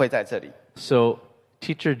可能不会在这里。 So,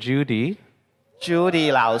 Teacher Judy,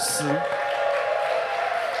 Judy 老师，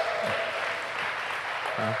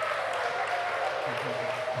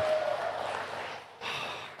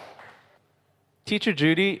 Teacher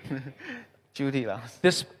Judy, Judy 老师，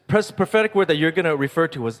 this prophetic word that you're going to refer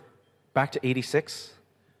to was back to 86.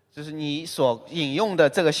 就是你所引用的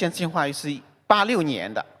这个先知性话语是86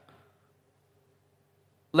年的，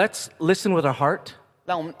 Let's listen with our heart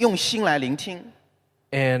让我们用心来聆听，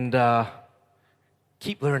 and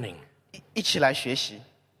keep learning. 一起来学习。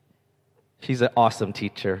 She's an awesome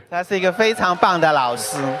teacher. 他是一个非常棒的老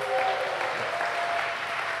师，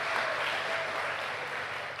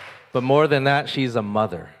 But more than that, she's a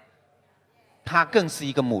mother. 他更是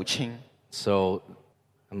一个母亲。 So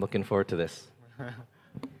I'm looking forward to this.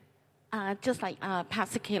 Just like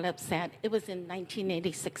Pastor Caleb said, it was in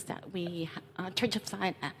 1986 that we, Church of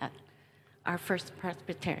Zion, had our first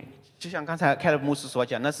Presbytery. 就像刚才凯勒牧师所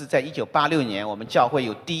讲，那是在1986年，我们教会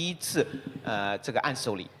有第一次这个按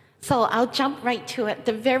手礼。 So I'll jump right to it.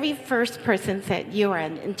 The very first person said, "You are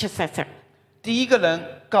an intercessor." 第一个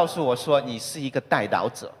人告诉我说你是一个代祷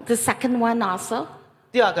者， The second one also,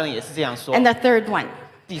 第二个人也是这样说 and，the third one.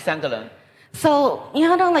 第三个人。 So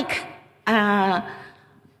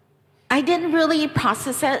I didn't really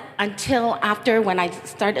process it until after when I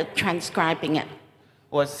started transcribing it.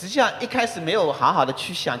 我实际上一开始没有好好的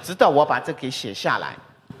去想，直到我把这给写下来。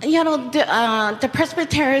 The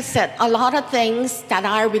Presbytery said a lot of things that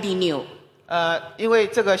I already knew. 因为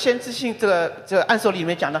这个先知性这个按手里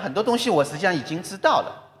面讲的很多东西，我实际上已经知道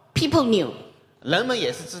了， People knew 人们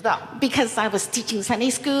也是知道， because I was teaching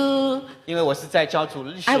Sunday school. 因为我是在教主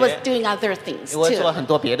日学， I was doing other things 我做了 too. 很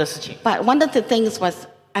多别的事情。 But one of the things was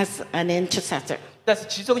as an intercessor. 但是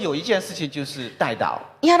其中有一件事情就是代祷。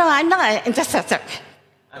 I'm not an intercessor.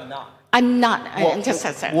 I'm not an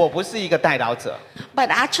intercessor. 我不是一个代祷者， But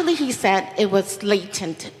actually, he said it was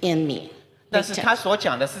latent in me. 但是 Latent. 他所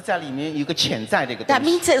讲的是在里面有一个潜在的一个东 That 西，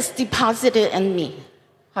 means it's deposited in me.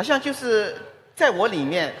 好像就是在我里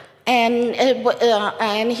面。 And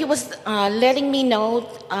he was letting me know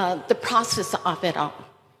the process of it all.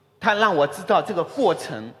 他让我知道这个过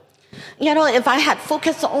程。 If I had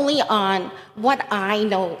focused only on what I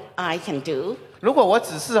know I can do, 如果我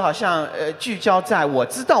只是好像聚焦在我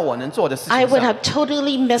知道我能做的事 I 情 would 上， have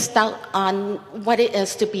totally missed out on what it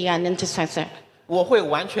is to be an intercessor. 我会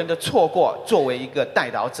完全的错过作为一个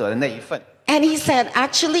代祷者的那一份。 And he said,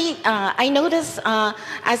 actually, I noticed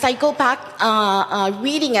as I go back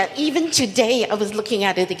reading it, even today I was looking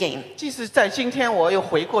at it again. 即使在今天，我又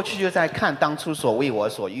回过去，又在看当初所为我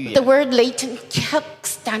所预 The 言。 word latent kept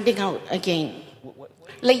standing out again.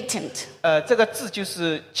 latent. 这个字就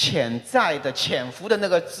是潜在的、潜伏的那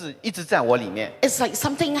个字，一直在我里面。 It's like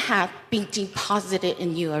something had been deposited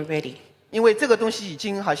in you already. 因为这个东西已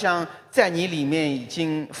经好像在你里面已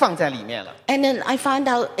经放在里面了。 And then I found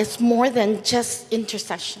out it's more than just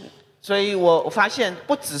intercession. 所以我发现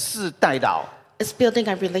不只是代祷， It's building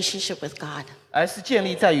a relationship with God. 而是建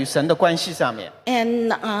立在与神的关系上面。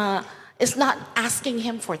 And it's not asking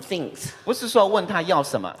Him for things. 不是说问他要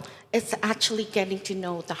什么， It's actually getting to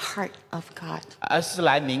know the heart of God. 而是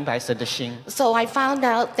来明白神的心。 So I found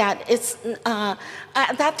out that it's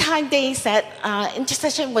at that time they said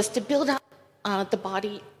intercession was to build up the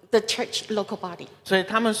body, the church local body. 所以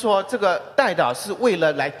他们说，这个代祷是为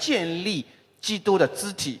了来建立基督的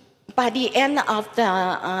肢体。 By the end of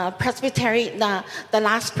the Presbytery, the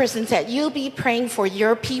last person said, "You'll be praying for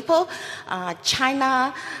your people,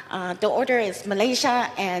 China. The order is Malaysia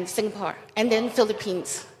and Singapore, and then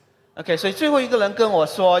Philippines." OK， 所以最后一个人跟我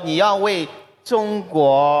说，你要为中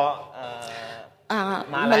国、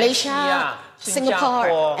马来西 Malaysia, 亚、新加 Singapore,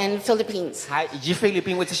 坡， and Philippines. 还以及菲律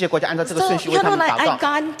宾为这些国家按照这个 So 顺序 you 为他 know, 们 like 祷 I've 告。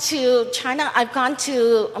 gone to China, I've gone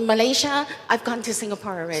to Malaysia, I've gone to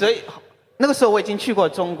Singapore 所 already. 以那个时候我已经去过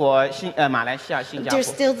中国、马来西亚、新加坡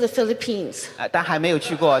There's，still the Philippines. 但还没有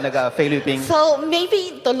去过那个菲律宾。 So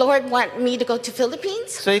maybe the Lord want me to go to Philippines.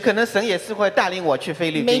 所以可能神也是会带领我去菲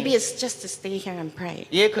律 Maybe 宾， it's just to stay here and pray.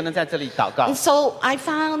 也可能在这里祷告 And。so I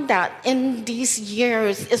found that in these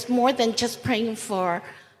years, it's more than just praying for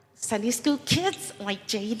Sunday school kids like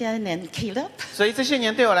Jaden and Caleb, 所以这些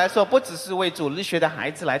年对我来说，不只是为主日学的孩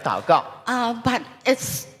子来祷告， but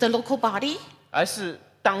it's the local body, 而是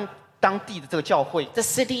当地的这个教会， the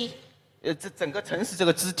city, 这整个城市这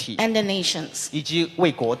个肢体， and the nations. 以及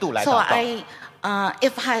为国度来 So 祷告。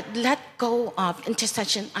 if I had let go of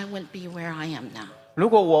intercession, I wouldn't be where I am now. 如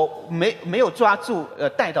果我没有抓住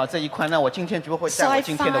代祷这一块，那我今天就不会 So 在 I 我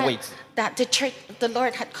今天的位 found 置。 that the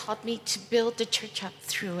Lord had called me to build the church up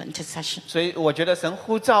through intercession. 所以我觉得神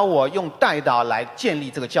呼召我用代祷来建立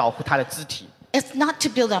这个教会，它的肢体， It's not to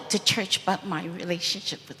build up the church, but my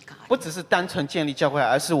relationship with God. 不只是单纯建立教会，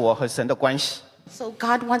而是我和神的关系。 So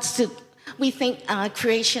God wants to. We think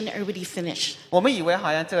creation already finished. 我们以为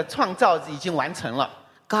好像这个创造已经完成了，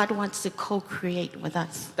 God wants to co-create with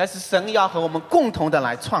us. 但是神要和我们共同的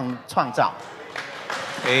来创造。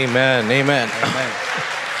 Amen. Amen.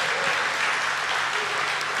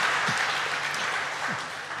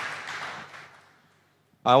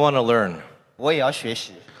 I want to learn. 我也要学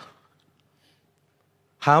习。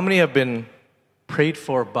 How many have been prayed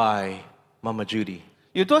for by Mama Judy?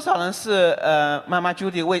 有多少人是妈妈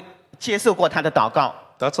Judy 为接受过她的祷告？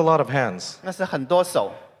 That's a lot of hands. 那是很多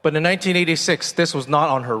手。 But in 1986, this was not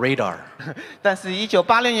on her radar. 但是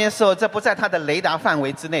1986年的时候，这不在她的雷达范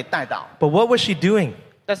围之内代祷。 But what was she doing?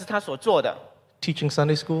 但是她所做的， Teaching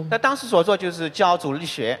Sunday school? 她当时所做就是教主日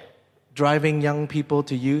学， Driving young people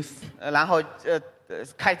to youth? 然后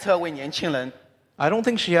开车为年轻人。 I don't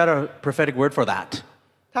think she had a prophetic word for that.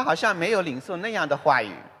 她好像没有领受那样的话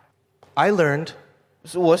语， I learned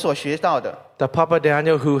是我所学到的。 that Papa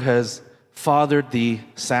Daniel, who has fathered the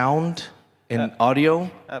sound in audio,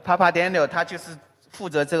 Papa Daniel 他就是负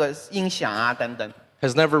责这个音响啊等等，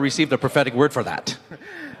 has never received a prophetic word for that.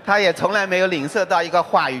 他也从来没有领受到一个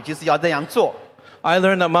话语，就是要这样做。 I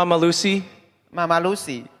learned that Mama Lucy 妈妈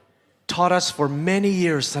Lucy taught us for many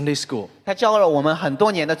years Sunday school, 她教了我们很多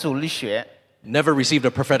年的主日学， never received a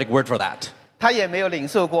prophetic word for that. 她也没有领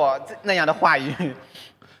受过那样的话语。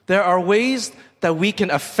 There are ways that we can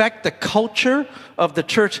affect the culture of the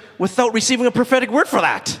church without receiving a prophetic word for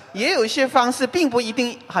that. 也有一些方式，并不一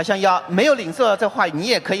定好像要没有领受到这话语，你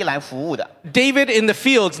也可以来服务的。 David in the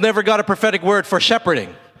fields never got a prophetic word for shepherding,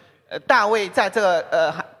 大卫在这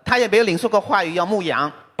个他也没有领受过话语要牧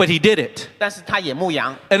羊， but he did it. 但是他也牧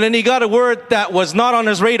羊， And then he got a word that was not on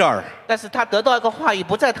his radar. 但是他得到一个话语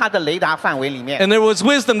不在他的雷达范围里面。 And there was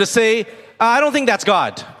wisdom to say, I don't think that's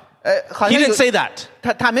God. 好 He 像 didn't 有 say that.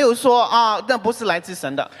 他没有说啊，那不是来自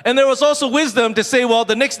神的。 And there was also wisdom to say, well,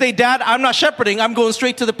 the next day, Dad, I'm not shepherding. I'm going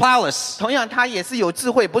straight to the palace. 同样，他也是有智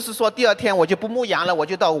慧，不是说第二天我就不牧羊了，我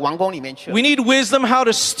就到王宫里面去了。 We need wisdom how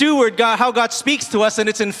to steward God, how God speaks to us, and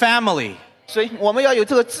it's in family. 所以我们要有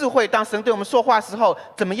这个智慧，当神对我们说话的时候，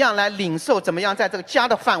怎么样来领受，怎么样在这个家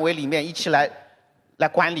的范围里面一起来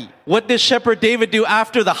管理。 What did Shepherd David do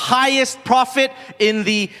after the highest prophet in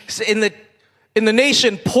the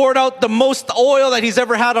nation poured out the most oil that he's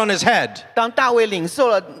ever had on his head? 当大卫领受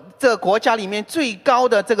了这个国家里面最高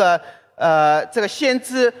的这个先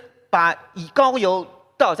知，把以膏油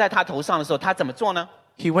倒在他头上的时候，他怎么做呢？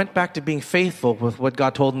 He went back to being faithful with what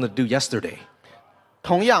God told him to do yesterday.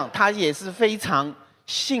 同样，他也是非常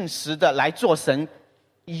信实的来做神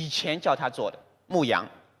以前叫他做的牧羊。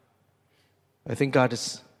 I think God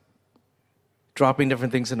is dropping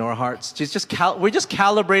different things into our hearts. We're just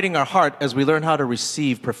calibrating our heart as we learn how to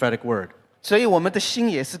receive prophetic word. 所以我们的心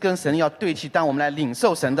也是跟神要对齐，当我们来领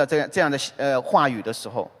受神的这样的话语的时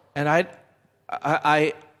候。 And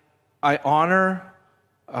I honor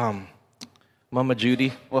Mama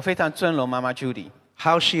Judy, 我非常尊荣妈妈 Judy，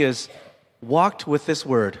 how she has walked with this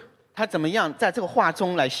word 她怎么样在这个话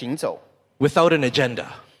中来行走， without an agenda.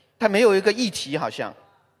 她没有一个议题，好像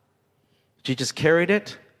She just carried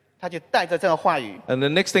it. 她就带着这个话语。 And the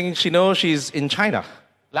next thing she knows, she's in China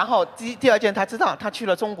然后第二件，她知道她去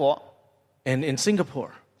了中国、 and in Singapore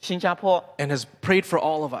新加坡， and has prayed for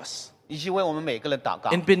all of us 以及为我们每个人祷告。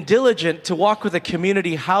 and been diligent to walk with the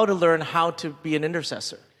community, how to learn how to be an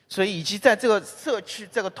intercessor. 所以以及在这个社区、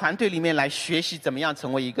这个团队里面来学习怎么样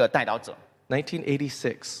成为一个代祷者。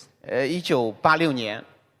 1986, 1986年，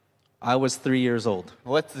 I was 3 years old.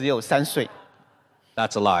 我只有3岁。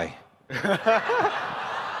 That's a lie.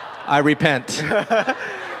 I repent.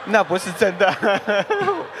 那不是真的，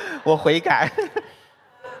我悔改。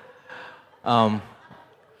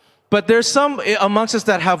 But there's some amongst us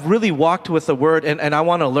that have really walked with the word, and I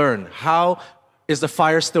want to learn how is the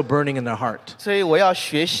fire still burning in their heart. 所以我要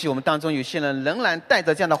学习，我们当中有些人仍然带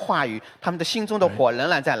着这样的话语，他们的心中的火仍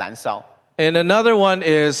然在燃烧。 And another one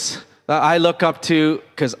is that I look up to,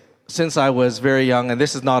 because since I was very young, and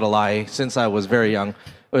this is not a lie, since I was very young,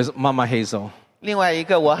 was Mama Hazel. 另外一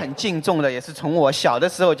个我很敬重的，也是从我小的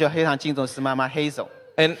时候就非常敬重，是妈妈 Hazel。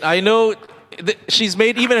 And I know she's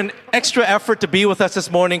made even an extra effort to be with us this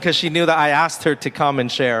morning because she knew that I asked her to come and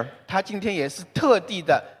share. 她今天也是特地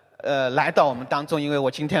的来到我们当中，因为我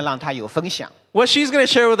今天让她有分享。 What she's going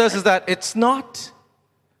to share with us is that it's not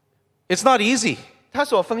easy. 她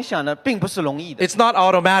所分享的并不是容易的， It's not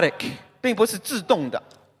automatic. 并不是自动的。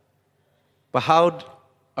 But how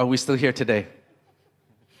are we still here today?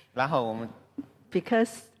 然后我们 Because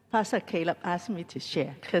Pastor Caleb asked me to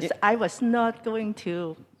share, because I was not going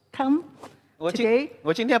to come 我 today.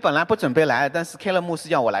 今天本来不准备来，但是 K 勒牧师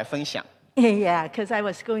要我来分享。 Yeah, because I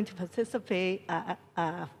was going to participate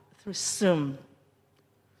through Zoom.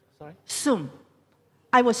 Sorry? Zoom.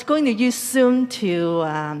 I was going to use Zoom to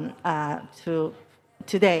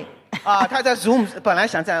today. 他在 Zoom 本来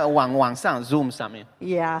想在网上 Zoom 上面，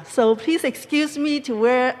 Yeah, so please excuse me to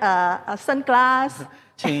wear a sunglass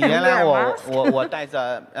请 and 原 wear 谅 a 我 mask. 我戴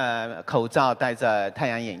着口罩，戴着太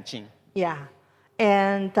阳眼镜。 Yeah,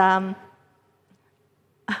 and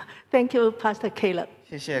thank you, Pastor Caleb.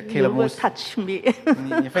 谢谢 K 勒 You 牧 will 师， touch me.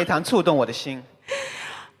 你非常触动我的心。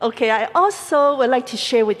 Okay, I also would like to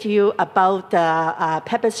share with you about the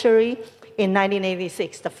Presbytery in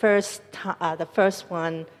 1986, the first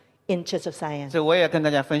one in Church of Zion. 所以我也跟大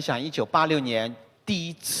家分享1986年第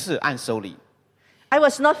一次按手礼。 I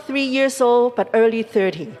was not 3 years old, but early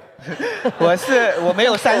 30. 我没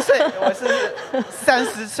有3岁，我是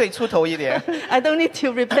30岁出头一点。 I don't need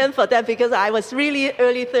to repent for that because I was really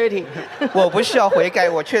early 30. 我不需要悔改，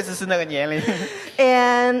我确实是那个年龄。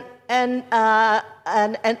 And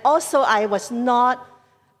also I was not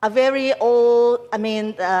a very old. I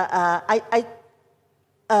mean, I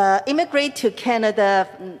immigrated to Canada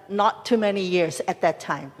not too many years at that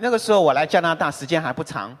time. 那个时候我来加拿大时间还不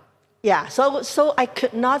长， Yeah, so I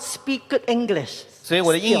could not speak good English. 所以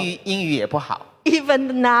我的 still. 英语也不好。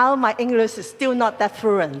 Even now, my English is still not that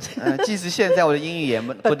fluent. 即使现在我的英语也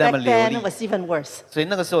不 But 那么 back 流 then 利 it，was even worse. 所以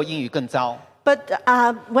那个时候英语更糟。 But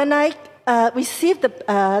when I received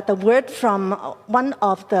the word from one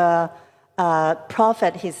of the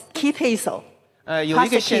prophet, his Keith Hazel. 有一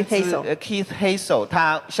个 Pastor 先 Keith 知 Hazel. Keith Hazel，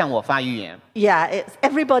他向我发预言。 Yeah,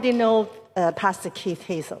 everybody know Pastor Keith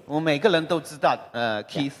Hazel. 我们每个人都知道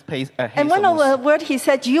Keith And one of the Hazel。 word he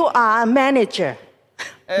said, "You are a manager."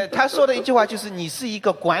 他说的一句话就是你是一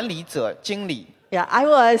个管理者、经理。 Yeah, I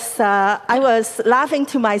was laughing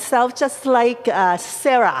to myself just like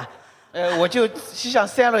Sarah, 我就像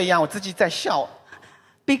Sarah 一样，我自己在笑，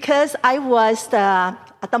 because I was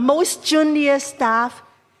the most junior staff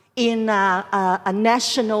in a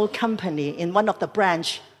national company in one of the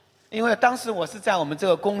branch. 因为当时我是在我们这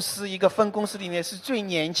个公司一个分公司里面是最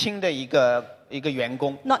年轻的一个员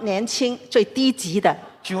工 Not 年轻，最低级的。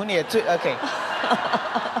 ，Junior 最 OK，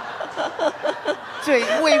 最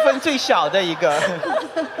位分最小的一个。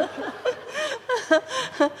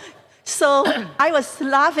 So I was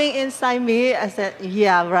laughing inside me. I said,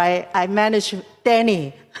 "Yeah, right. I managed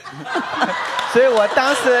Danny." 所以我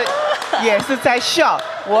当时也是在笑，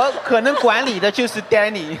我可能管理的就是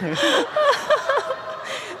Danny。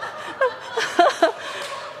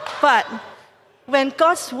 But when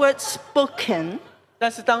God's word spoken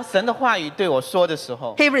但是当神的话语对我说的时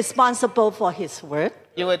候， He's responsible for His word.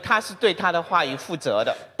 因为他是对他的话语负责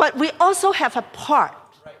的， But we also have a part.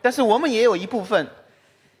 但是我们也有一部分，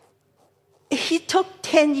 He took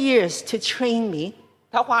 10 years to train me.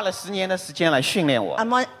 他花了10年的时间来训练我，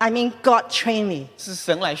 I mean, God trained me, 是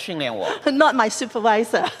神来训练我， not my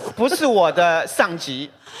supervisor. 不是我的上级。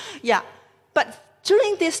 Yeah. But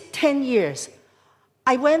during these 10 years,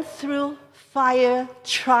 I went through fire,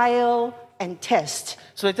 trial, and test.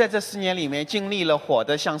 所以在这10年里面，经历了火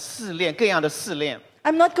的像试炼，各样的试炼。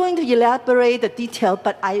 I'm not going to elaborate the detail,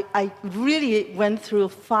 but I really went through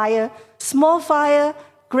fire, small fire.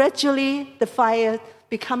 Gradually, the fire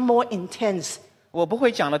become more intense. 我不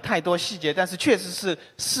会讲的太多细节，但是确实是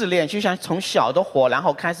试炼，就像从小的火，然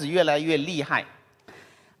后开始越来越厉害。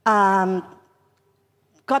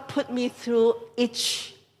God put me through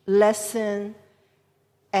each lesson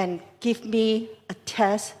and give me a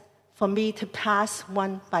test for me to pass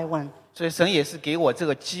one by one. 所以神也是给我这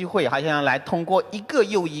个机会，好像来通过一个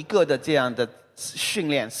又一个的这样的训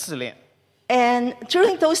练试炼。 And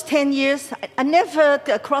during those 10 years, I never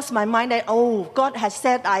crossed my mind that, oh, God has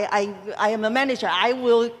said I am a manager. I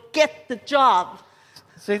will get the job.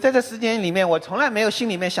 所以在这10年里面，我从来没有心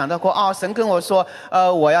里面想到过，哦，神跟我说，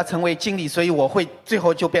我要成为经理，所以我会最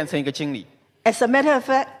后就变成一个经理。 As a matter of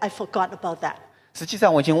fact, I forgot about that. 实际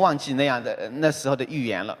上我已经忘记那样的那时候的预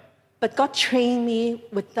言了。 But God trained me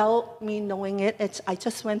without me knowing it. I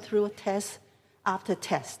just went through test after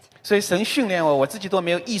test. 所以神训练我，我自己都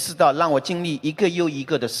没有意识到，让我经历一个又一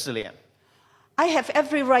个的试炼。 I have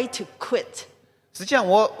every right to quit. 实际上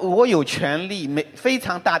我有权利，非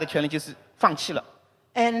常大的权利就是放弃了。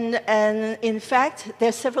 And in fact,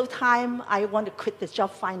 there's several times I want to quit the job,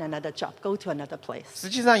 find another job, go to another place. 实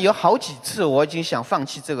际上有好几次我已经想放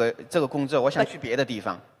弃这个工作，我想去别的地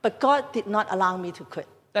方， But God did not allow me to quit.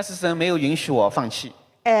 但是神没有允许我放弃。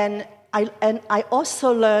 And I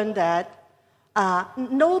also learned that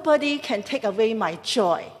nobody can take away my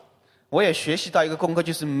joy, 我也学习到一个功课，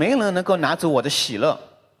就是没人能够拿走我的喜乐，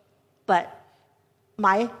 but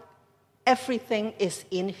my everything is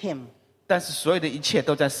in Him. 但是所有的一切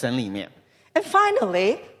都在神里面。 And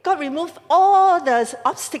finally, God removed all the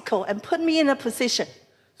obstacle and put me in a position.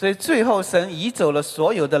 所以最后神移走了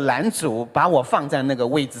所有的拦阻，把我放在那个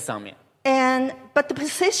位置上面。 But the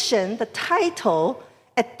position, the title,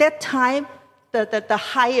 at that time, the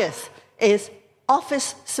highest is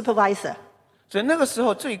office supervisor. 所以那个时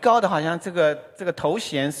候最高的好像这个头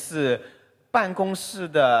衔是办公室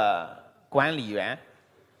的管理员。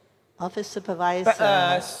 Office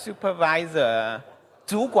supervisor. supervisor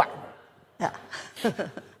主管。 Yeah.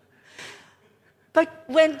 But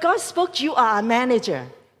when God spoke, you are a manager.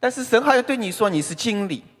 但是神好像对你说你是经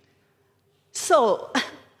理， So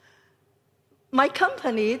my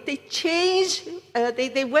company, they changed,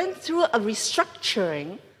 they went through a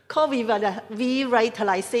restructuring called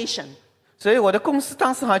revitalization. 所以我的公司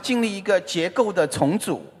当时好像经历一个结构的重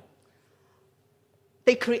组。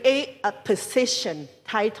 They create a position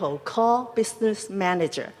title called business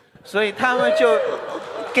manager. 所以他们就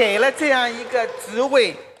给了这样一个职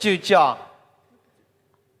位，就叫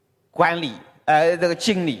管理，这个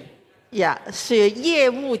经理， Yeah, 是业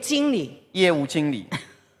务经理。业务经理。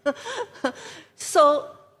 So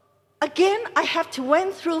again, I have to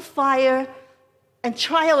went through fire and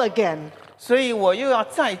trial again. 所以我又要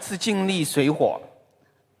再次经历水火，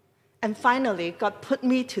 And finally, God put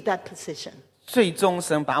me to that position. 最终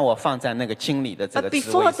神把我放在那个经理的这 But 个职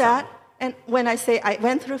before 位上。 that, and when I say I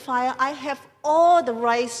went through fire, I have all the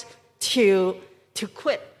rights to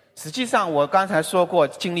quit. 实际上，我刚才说过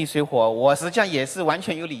经历水火，我实际上也是完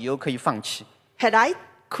全有理由可以放弃。 Had I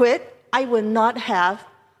quit, I would not have,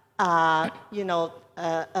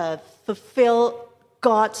 fulfill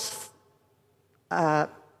God's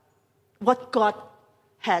what God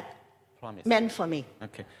had Promise. meant for me.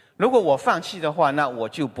 OK， 如果我放弃的话，那我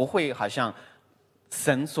就不会好像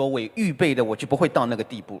神所预备的，我就不会到那个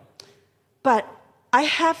地步。 But I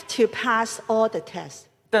have to pass all the tests,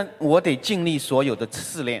 但我得经历所有的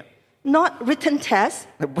试炼， not written tests.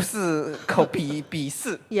 不是靠笔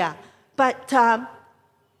试。 Yeah, but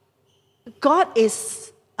God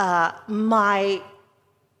is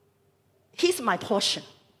He's my portion.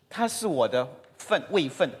 它是我的位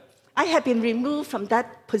分。 I have been removed from that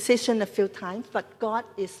position a few times, but God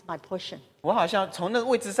is my portion. 我好像从那个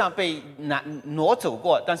位置上被挪走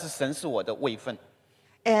过，但是神是我的位分。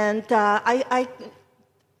 And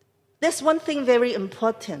there's one thing very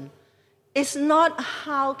important. It's not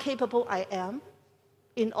how capable I am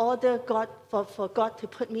in order for God to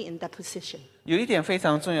put me in that position. 有一点非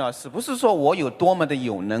常重要，是不是说我有多么的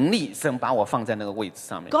有能力，神把我放在那个位置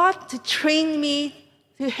上面？ God to train me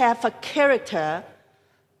to have a character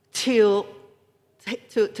to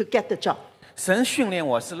get the job. 神训练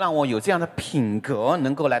我是让我有这样的品格，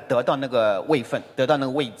能够来得到那个位分，得到那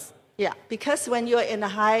个位置。Yeah, because when you're in a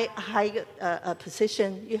high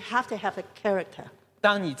position, you have to have a character.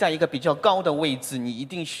 当你在一个比较高的位置，你一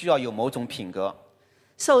定需要有某种品格。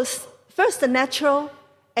So first the natural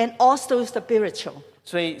and also the spiritual.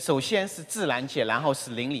 所以首先是自然界，然后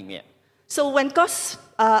是灵里面。So when God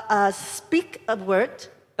speak a word,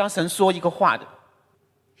 当神说一个话的，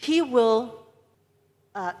 He will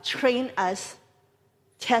train us,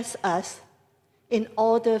 test us, in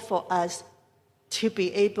order for us to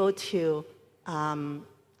be able to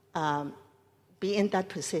be in that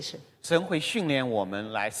position. 神会训练我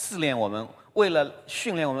们，来试炼我们，为了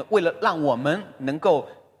训练我们，为了让我们能够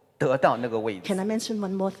得到那个位置。 Can I mention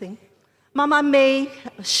one more thing? Mama May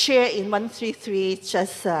shared in 133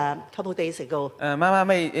 just a couple days ago. 妈妈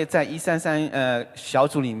妹在133小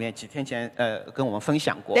组里面几天前跟我们分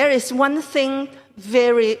享过。 There is one thing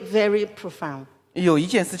very, very profound. 有一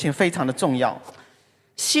件事情非常的重要。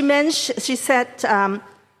 She said,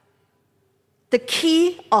 the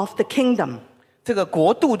key of the kingdom. 这个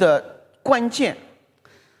国度的关键，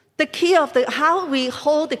 The key of how we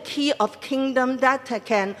hold the key of kingdom that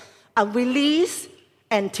can release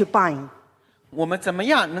and to bind. 我们怎么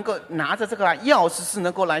样能够拿着这个钥匙，是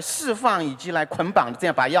能够来释放以及来捆绑的这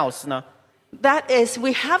样把钥匙呢？ That is,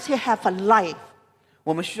 we have to have a life.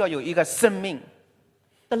 我们需要有一个生命，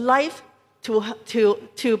 The life to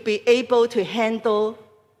be able to handle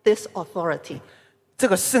this authority. 这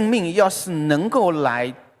个生命要是能够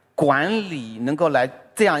来管理，能够来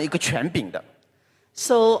这样一个权柄的。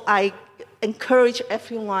 So I encourage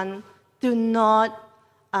everyone, do not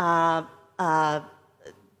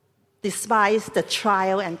despise the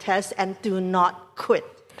trial and test, and do not quit.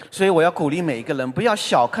 所以我要鼓励每一个人，不要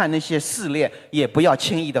小看那些试炼，也不要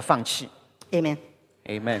轻易的放弃。 Amen.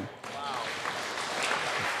 Amen。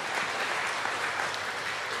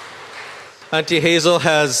 Auntie Hazel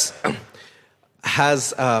has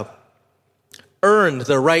earned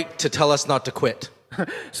the right to tell us not to quit.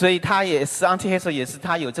 所以他也是 Auntie Hazel 也是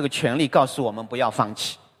他有这个权利告诉我们不要放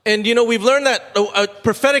弃。 And you know, we've learned that a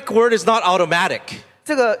prophetic word is not automatic.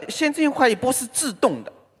 这个先知性话语不是自动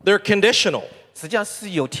的， They're conditional. 实际上是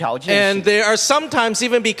有条件 And 性。 there are sometimes,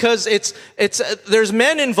 even because there's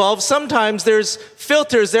men involved, sometimes there's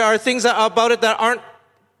filters. There are things about it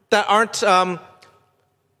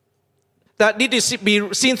that need to be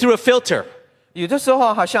seen through a filter. 有的时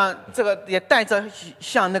候好像这个也带着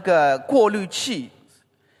像那个过滤器，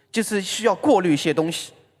就是需要过滤一些东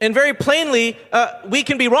西。 And very plainly, we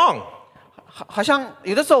can be wrong. 好像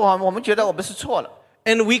有的时候我们觉得我们是错了，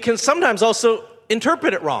 And we can sometimes also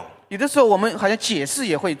interpret it wrong. 有的时候我们好像解释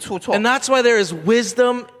也会出错 And。that's why there is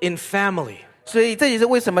wisdom in family. 所以这也是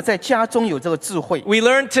为什么在家中有这个智慧。 We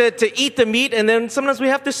learn to eat the meat, and then sometimes we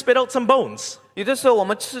have to spit out some bones. 有的时候我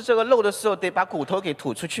们吃这个肉的时候，得把骨头给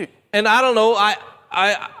吐出去。 And I don't know, I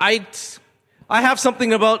have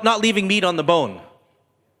something about not leaving meat on the bone.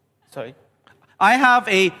 Sorry， I have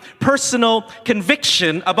a personal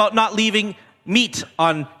conviction about not leaving meat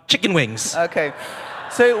on chicken wings. OK，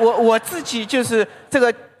 所以我自己就是这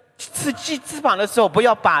个吃鸡翅膀的时候，不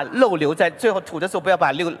要把肉留在最后吐的时候，不要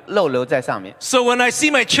把肉留在上面。 So when I see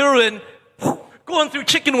my children going through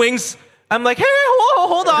chicken wings, I'm like, hey, whoa,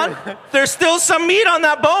 hold on. There's still some meat on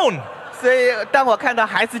that bone. 所以当我看到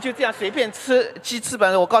孩子就这样随便吃鸡翅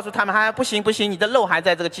膀，我告诉他们，不行不行，你的肉还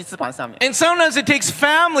在这个鸡翅膀上面。 And sometimes it takes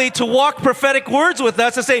family to walk prophetic words with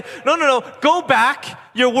us to say, no, go back.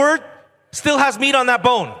 Your word still has meat on that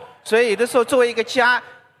bone. 所以有的时候作为一个家，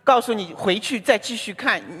告诉你回去再继续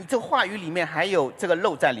看，你这个话语里面还有这个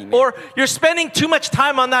肉在里面。 Or you're spending too much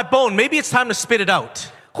time on that bone. Maybe it's time to spit it out.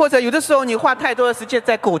 或者有的时候你花太多的时间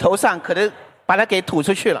在骨头上，可能把它给吐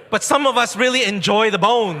出去了。 But some of us really enjoy the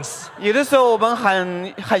bones. 有的时候我们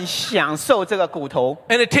很享受这个骨头，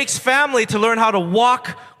 And it takes family to learn how to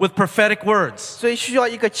walk with prophetic words. 所以需要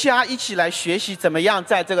一个家一起来学习怎么样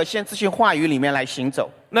在这个先知性话语里面来行走。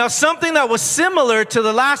 Now, something that was similar to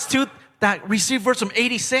the last two that received words from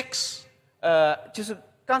 86. 就是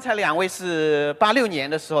刚才两位是86年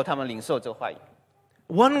的时候，他们领受这个话语，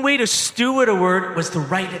 One way to steward a word was to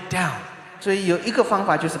write it down. 所以有一个方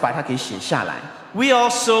法就是把它给写下来。 We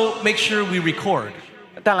also make sure we record.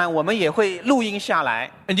 当然，我们也会录音下来。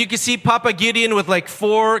 And you can see Papa Gideon with like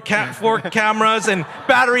four cameras and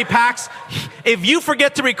battery packs. If you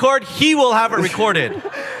forget to record, he will have it recorded.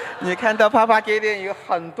 你看到爸爸给点有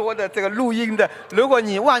很多的这个录音的，如果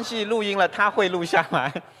你忘记录音了，他会录下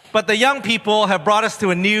来。 But the young people have brought us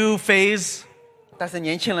to a new phase. 但是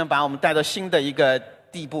年轻人把我们带到新的一个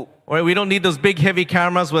地步。Right? We don't need those big heavy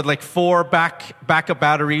cameras with like 4 backup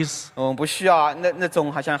batteries. 我们不需要那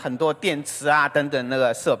种好像很多电池啊等等那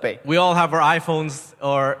个设备， We all have our iPhones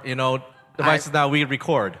or, devices that we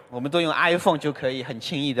record. 我们都用 iPhone 就可以很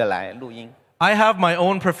轻易的来录音。 I have my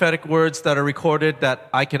own prophetic words that are recorded that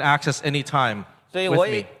I can access anytime 所以 with 我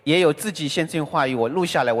me. 也有自己先知性话语，我录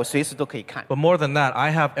下来，我随时都可以看。 But more than that,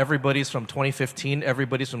 I have everybody's from 2015,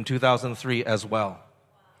 everybody's from 2003 as well.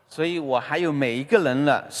 所以我还有每一个人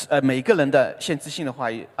的先知性的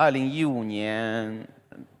话语，2015年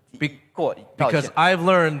过到现 Because I've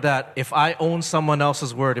learned that if I own someone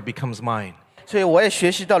else's word, it becomes mine. 所以我也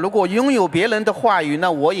学习到，如果拥有别人的话语，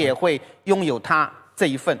那我也会拥有他这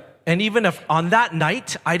一份。 And even if on that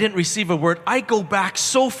night I didn't receive a word, I go back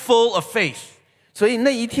so full of faith. 所以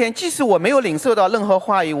那一天，即使我没有领受到任何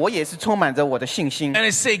话语，我也是充满着我的信心。 And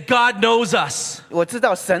I say, God knows us. 我知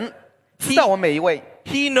道神知道我每一位，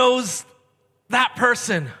 He knows that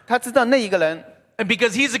person. 他知道那一个人， And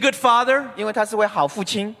because He's a good father, 因为他是位好父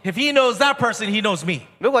亲。 if He knows that person, He knows me.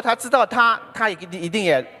 如果他知道他一定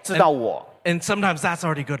也知道我。 And sometimes that's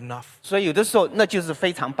already good enough. 所以有的时候那就是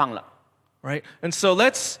非常棒了。 Right? And so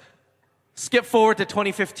let's skip forward to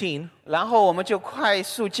 2015. 然后我们就快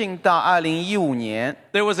速进到2015年。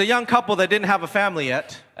 There was a young couple that didn't have a family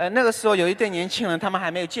yet, 那个时候有一对年轻人，他们还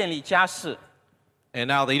没有建立家室。 and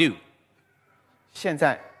now they do. 现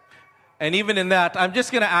在， And even in that, I'm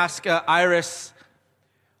just going to ask Iris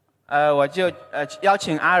我就邀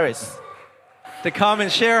请 Iris to come and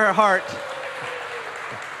share her heart.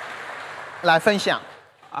 来分享。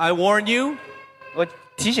 I warn you, 我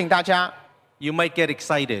提醒大家， you might get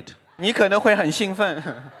excited, 你可能会很兴奋，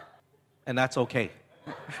 and that's okay.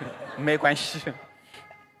 没关系。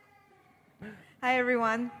 Hi,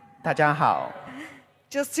 everyone. 大家好。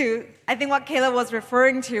 I think what Caleb was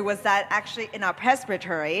referring to was that actually in our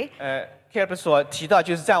presbytery, Caleb 所提到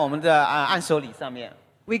就是在我们的按手礼上面，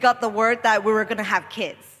 we got the word that we were going to have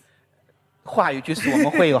kids, 话语就是我们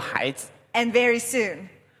会有孩子， and very soon.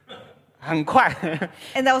 很快。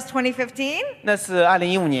 And that was 2015. 那是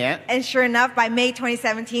2015年， And sure enough, by May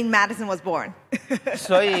 2017, Madison was born.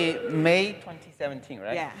 所以 May 2017,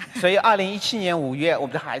 right? Yeah. 所以2017年5月，我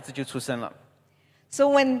们的孩子就出生了。 So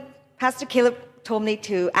when Pastor Caleb told me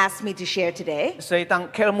to ask me to share today, 所以当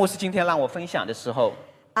Caleb 牧师今天让我分享的时候，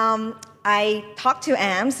 I talked to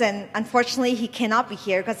Ams, and unfortunately, he cannot be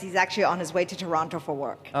here because he's actually on his way to Toronto for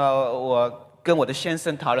work. 我跟我的先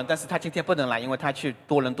生讨论，但是他今天不能来，因为他去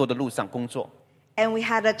多伦多的路上工作。 And we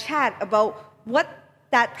had a chat about what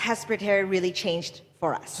that presbytery really changed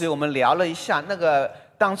for us. 所以我们聊了一下，那个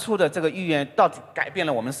当初的这个预言到底改变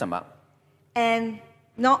了我们什么？ And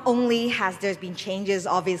not only has there been changes,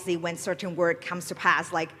 obviously, when certain word comes to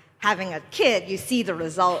pass, like having a kid, you see the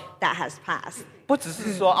result that has passed. 不只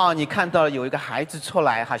是说你看到了有一个孩子出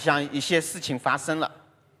来，好像一些事情发生了，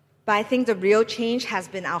 But I think the real change has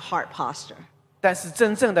been our heart posture. 但是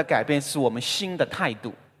真正的改变是我们心的态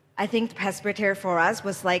度。 I think the presbytery for us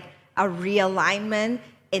was like a realignment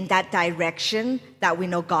in that direction that we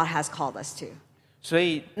know God has called us to. 所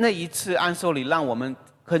以那一次按手礼，让我们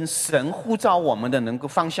跟神呼召我们的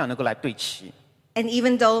方向能够来对齐。 And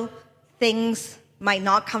even though things might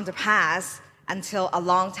not come to pass until a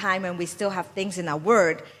long time and we still have things in our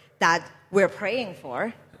word that we're praying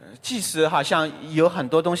for, 即使好像有很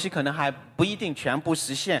多东西可能还不一定全部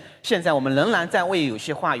实现，现在我们仍然在为有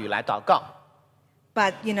些话语来祷告。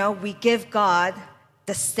 but we give God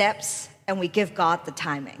the steps and we give God the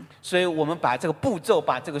timing. 所以我们把这个步骤、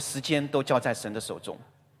把这个时间都交在神的手中。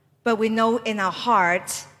 But we know in our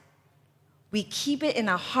heart, we keep it in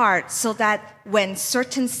our heart so that when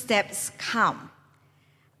certain steps come,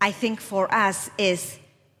 I think for us is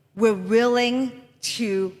we're willing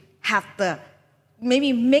to have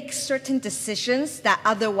maybe make certain decisions that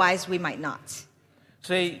otherwise we might not.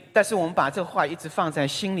 所以，但是我们把这个话一直放在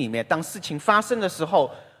心里面，当事情发生的时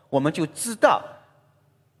候，我们就知道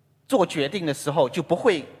做决定的时候就不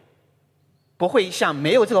会像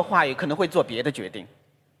没有这个话语可能会做别的决定。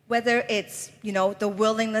 Whether it's, the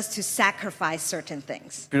willingness to sacrifice certain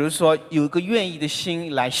things. 比如说，有一个愿意的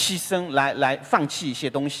心来牺牲，来放弃一些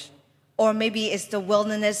东西， Or maybe it's the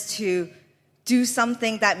willingness to do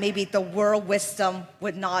something that maybe the world wisdom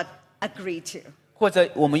would not agree to. 或者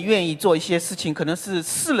我们愿意做一些事情，可能是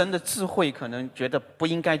世人的智慧可能觉得不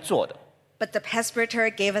应该做的。 But the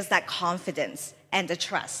presbytery gave us that confidence and the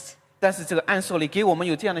trust 但是这个按手礼给我们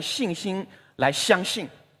有这样的信心来相信，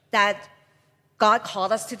 that God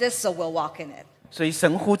called us to this, so we'll walk in it. 所以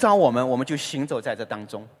神呼召我们，我们就行走在这当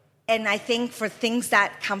中。 And I think for things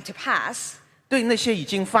that come to pass, 对那些已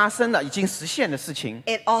经发生了、已经实现的事情，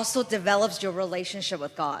 it also develops your relationship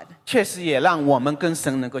with God. 确实也让我们跟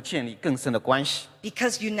神能够建立更深的关系。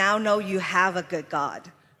 Because you now know you have a good God.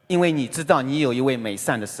 因为你知道你有一位美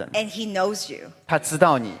善的神， And He knows you. 他知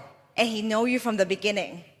道你， And He knows you from the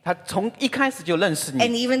beginning. 他从一开始就认识 And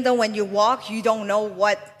你。 even though when you walk, you don't know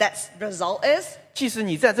what that result is. 即使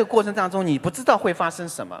你在这个过程当中，你不知道会发生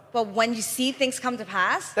什么， But when you see things come to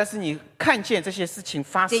pass, 但是你看见这些事情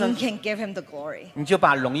发 then you 生， can give Him the glory. 你就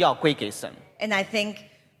把荣耀归给神。 And I think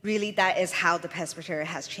really that is how the Presbytery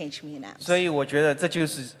has changed me now. 所以我觉得这就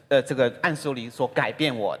是这个按手礼所改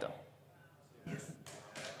变我的。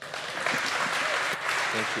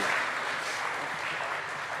Thank you.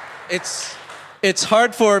 It's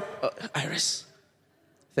hard for Iris.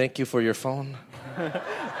 Thank you for your phone.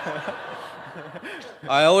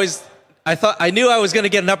 I knew I was going to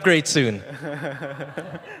get an upgrade soon.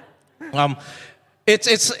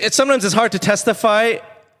 It's sometimes it's hard to testify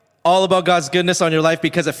all about God's goodness on your life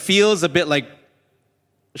because it feels a bit like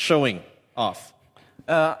showing off.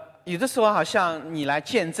 有的时候好像你来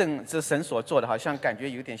见证这神所做的，好像感觉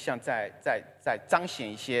有点像在彰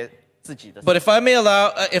显一些自己的。 But if I may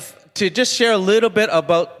allow, if to just share a little bit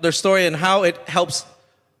about their story and how it helps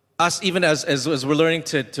us even as we're learning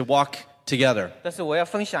to walk together. 但是我要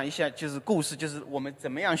分享一下，就是故事，就是我们怎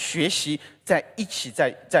么样学习在一起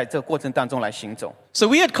在这个过程当中来行走。 So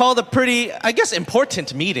we had called a pretty, I guess,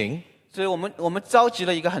 important meeting. 所以我们召集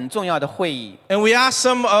了一个很重要的会议， And we asked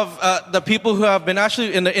some of the people who have been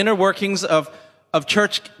actually in the inner workings of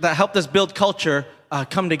church that helped us build culture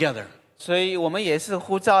come together. 所以我们也是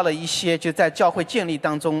呼召了一些就在教会建立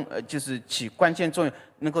当中，就是起关键作用，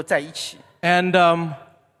能够在一起。 And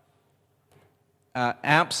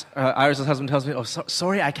Amps, Iris' husband, tells me, "Oh,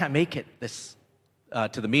 sorry, I can't make it this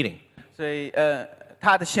to the meeting." 所以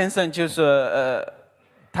他的先生就是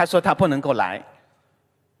他说他不能够来，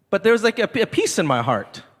 But there was like a peace in my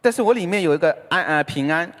heart. 但是我里面有一个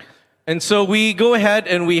平安。 And so we go ahead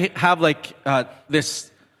and we have like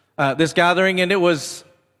this gathering, and it was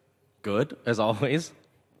good as always.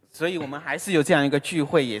 所以我们还是有这样一个聚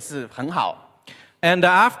会，也是很好。 And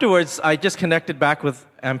afterwards, I just connected back with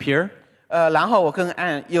Ampere. 然后我跟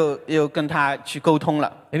又跟他去沟通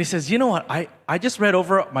了。 And he says, "You know what? I just read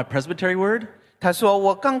over my Presbytery word, 他说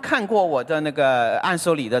我刚看过我的那个按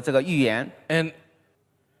手礼的这个预言， and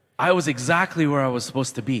I was exactly where I was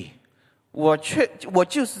supposed to be." 我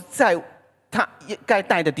就是在他该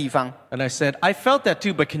待的地方。 And I said, "I felt that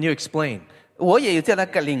too, but can you explain?" 我也有这样的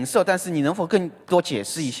一个领受，但是你能否更多解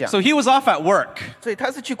释一下？ So he was off at work 所以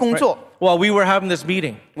他是去工作， while we were having this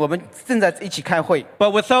meeting. 我们正在一起开会。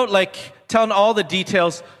 But without like telling all the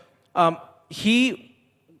details, he,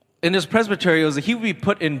 in his presbytery, he would be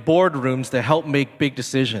put in boardrooms to help make big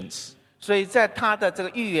decisions. 所以在他的这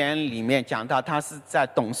个预言里面讲到，他是在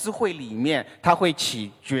董事会里面，他会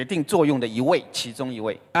起决定作用的其中一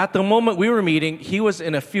位。 At the moment we were meeting, he was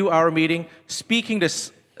in a few-hour meeting speaking to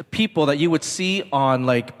people that you would see on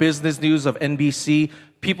like business news of NBC,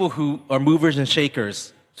 people who are movers and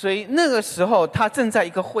shakers. 所以那个时候，他正在一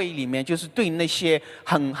个会议里面，就是对那些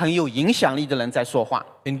很有影响力的人在说话，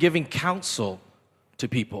 And giving counsel to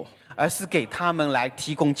people. 而是给他们来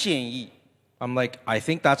提供建议。 I'm like, I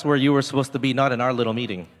think that's where you were supposed to be, not in our little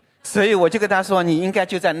meeting. 所以我就跟他说，你应该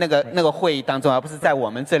就在那个会议当中，而不是在我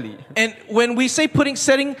们这里。 And when we say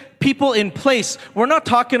setting people in place, we're not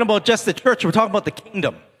talking about just the church, we're talking about the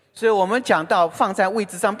kingdom. 所以我们讲到放在位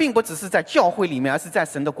置上，并不只是在教会里面，而是在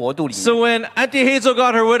神的国度里面。 So when Auntie Hazel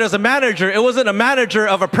got her word as a manager, it wasn't a manager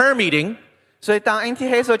of a prayer meeting. 所以当 NT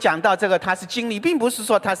黑所讲到这个，他是经理，并不是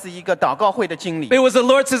说他是一个祷告会的经理。 It was the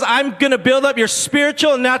Lord says, I'm going to build up your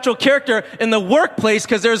spiritual and natural character in the workplace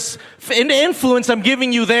because there's an influence I'm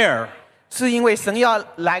giving you there. 是因为神要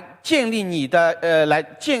来建立你的来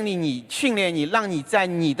建立你、训练你，让你在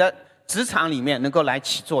你的职场里面能够来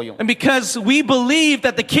起作用。 And because we believe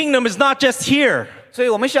that the kingdom is not just here. 所以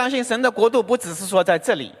我们相信神的国度不只是说在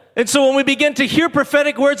这里。 And so when we begin to hear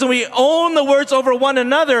prophetic words and we own the words over one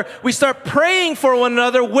another, we start praying for one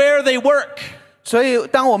another where they work. 所以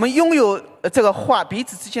当我们拥有这个话，彼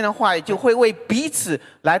此之间的话语，就会为彼此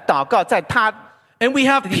来祷告，在他 And we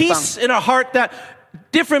have peace in our heart that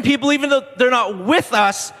different people, even though they're not with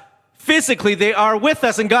us physically, they are with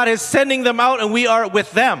us and God is sending them out and we are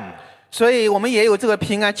with them. 所以我们也有这个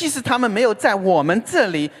平安，即使他们没有在我们这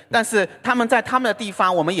里，但是他们在他们的地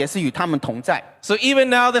方，我们也是与他们同在。 So even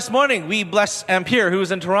now this morning, we bless Ampere,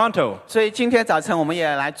 who's in Toronto. 所以今天早晨我们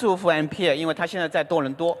也来祝福 MP， 因为他现在在多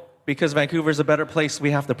伦多。 Because Vancouver's a better place, we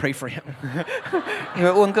have to pray for him. 因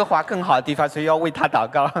为温哥华更好的地方，所以要为他祷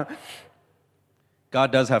告。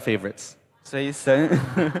 God does have favorites. 所以神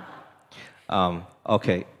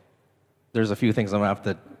Okay, there's a few things I'm gonna have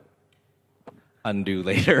to undo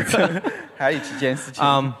later. 还有几件事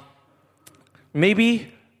情。Maybe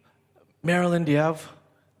Marilyn, do you have?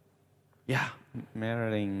 Yeah,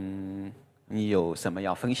 Marilyn，你有什么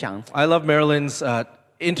要分享？ I love Marilyn's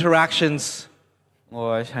interactions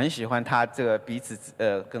我很喜欢他这个彼此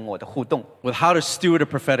跟我的互动， with how to steward a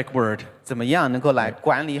prophetic word. 怎么样能够来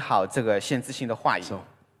管理好这个先知性的话语。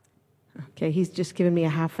 Okay, he's just given me a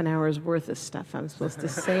half an hour's worth of stuff I'm supposed to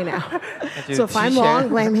say now. So if I'm wrong,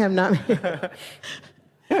 blame him, not me.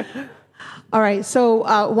 All right, so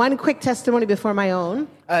one quick testimony before my own.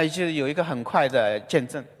 就是有一个很快的见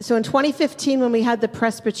证。 So in 2015, when we had the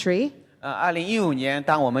Presbytery, 2015年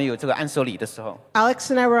当我们有这个按手礼的时候，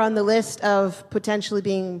 Alex and I were on the list of potentially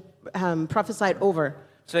being prophesied over.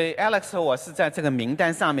 所以 Alex 和我是在这个名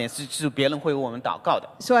单上面，是别人会为我们祷告的。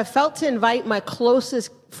 So I felt to invite my closest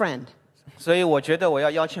friend. 所以我觉得我要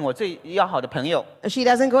邀请我最要好的朋友， She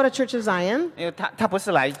doesn't go to Church of Zion, 因为他不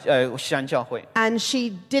是来西安教会， and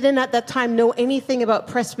she didn't at that time know anything about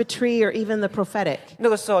presbytery or even the prophetic. 那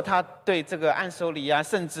个时候他对这个按手礼啊，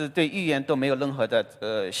甚至对预言都没有任何的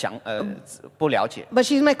不了解。 But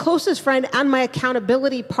she's my closest friend and my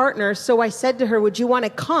accountability partner, so I said to her, would you want to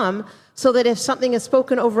come so that if something is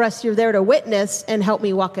spoken over us, you're there to witness and help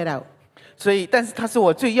me walk it out? 所以，但是他是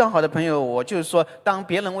我最要好的朋友，我就是说，当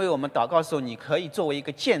别人为我们祷告的时候，你可以作为一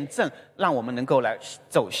个见证，让我们能够来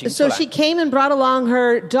走行出 So 来。 she came and brought along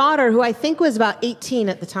her daughter, who I think was about 18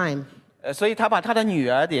 at the time. 所以他把他的女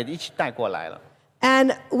儿也一起带过来了。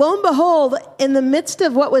 And lo and behold, in the midst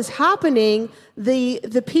of what was happening,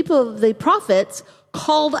 the people, the prophets,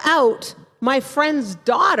 called out my friend's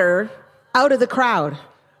daughter out of the crowd.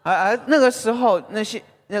 而那个时候，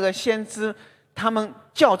那个先知他们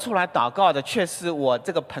叫出来祷告的，却是我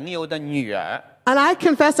这个朋友的女儿。 And I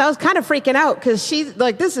confess I was kind of freaking out because she's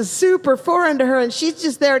like, this is super foreign to her, and she's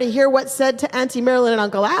just there to hear what's said to Auntie Marilyn and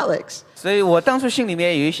Uncle Alex. 所以我当初心里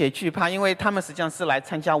面有一些惧怕，因为他们实际上是来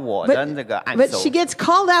参加我的那个按 But 手 she，gets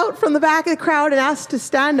called out from the back of the crowd and asked to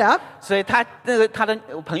stand up. 所以他的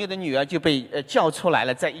朋友的女儿就被叫出来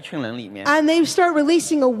了，在一群人里面。 And they start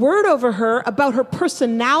releasing a word over her about her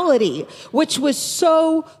personality, which was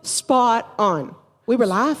so spot on. We were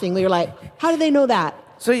laughing. We were like, how do they know that?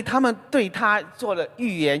 所以他们对他做了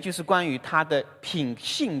预言，就是关于他的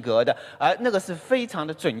性格的，而那个是非常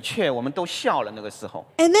的准确，我们都笑了那个时候。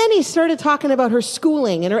 And then he started talking about her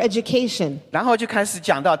schooling and her education. 然后就开始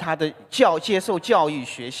讲到他的接受教育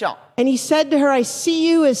学校。 And he said to her, I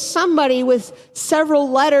see you as somebody with several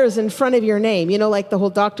letters in front of your name. You know, like the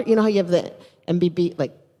whole doctor, you know how you have the MBB,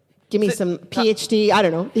 like, give me some PhD, I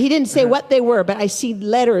don't know. He didn't say what they were, but I see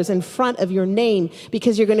letters in front of your name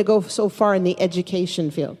because you're going to go so far in the education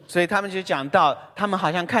field. 所以他们就讲到，他们好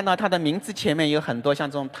像看到他的名字前面有很多像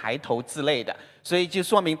这种抬头之类的，所以就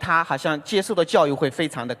说明他好像接受的教育会非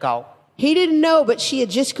常的高。 He didn't know, but she had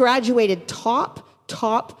just graduated top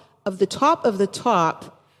of the top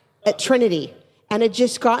at Trinity. And had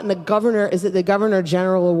just gotten the Governor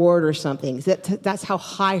General Award or something. That's how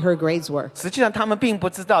high her grades were. 实际上他们并不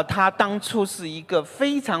知道，他当初是一个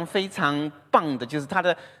非常非常棒的，就是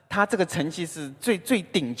他这个成绩是最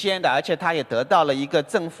顶尖的，而且他也得到了一个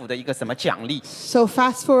政府的一个什么奖励。 So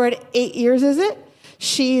fast forward 8 years, is it?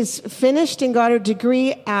 She's finished and got her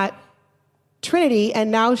degree at Trinity,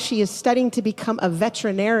 and now she is studying to become a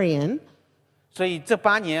veterinarian. 所以这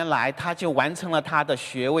8年来，他就完成了他的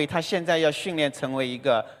学位，他现在要训练成为一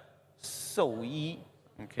个兽医。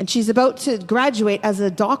 And she's about to graduate as a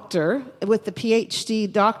doctor with the PhD,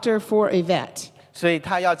 doctor for a vet. 所以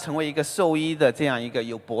他要成为一个兽医的这样一个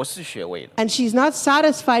有博士学位的。 And she's not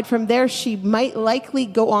satisfied from there. She might likely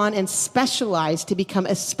go on and specialize to become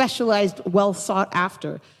a specialized, well sought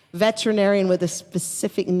after veterinarian with a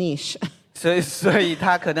specific niche. 所以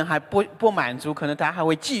他可能还不满足，可能他还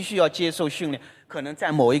会继续要接受训练，可能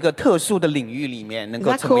在某一个特殊的领域里面能够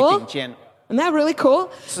Is that 成为 cool? 顶尖。 Isn't that really cool?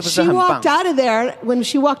 是不是 She 很棒？ walked out of there. When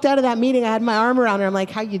she walked out of that meeting, I had my arm around her. I'm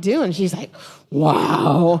like, how you doing? She's like,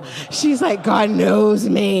 wow. She's like, God knows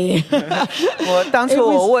me. 我当初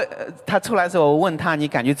我问他出来的时候，我问他你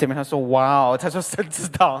感觉怎么样？他说哇哦，他说神知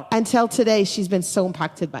道。 Until today, she's been so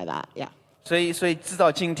impacted by that. Yeah. 所以直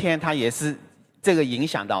到今天，他也是这个影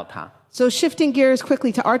响到他。 So shifting gears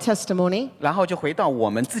quickly to our testimony, 然后就回到我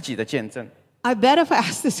们自己的见证， I bet if I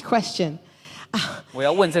ask this question, 我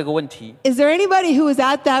要问这个问题。 is there anybody who was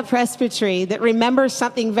at that presbytery that remembers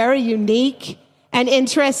something very unique and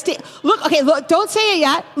interesting? Look, don't say it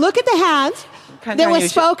yet. Look at the hands. 看 that 看 was 有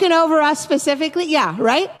些 spoken over us specifically? Yeah,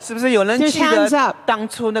 right? 是不是有人 There's 记 hands 得 up. 当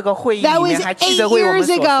初那个会议 That 里面 was 还记 8得为我们 years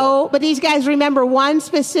所说？ ago, but these guys remember one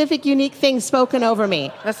specific unique thing spoken over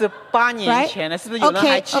me. 那是8年前的，是不是有人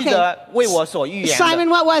还记得为我所预言的？ Simon,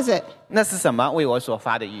 what was it? 那是什么？为我所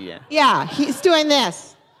发的预言？ Yeah, he's doing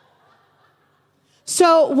this.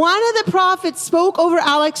 So one of the prophets spoke over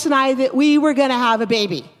Alex and I that we were going to have a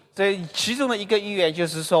baby. 所以其中的一个预言就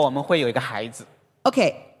是说我们会有一个孩子。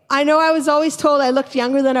 Okay, I know I was always told I looked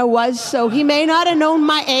younger than I was, so he may not have known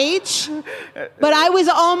my age, but I was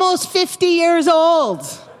almost 50 years old.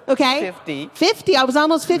 Okay? 50, I was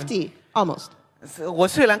almost 50. Almost. 我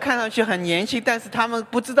虽然看上去很年轻，但是他们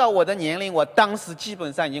不知道我的年龄，我当时基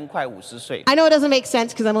本上已经快50岁。 I know it doesn't make sense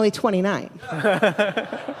because I'm only 29.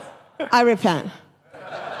 I repent.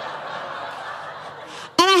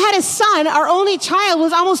 And I had a son, our only child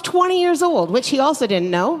was almost 20 years old, which he also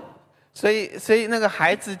didn't know. 所以那个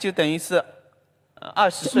孩子就等于是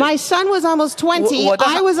20岁。 My son was almost 20, 我的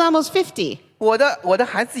I was almost 50. 我的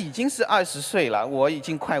孩子已经是20岁了，我已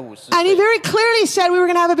经快50 And he 岁。 very clearly said we were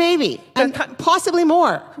going to have a baby, and possibly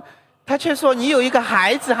more. 他却说你有一个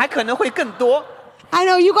孩子，还可能会更多。 I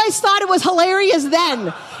know you guys thought it was hilarious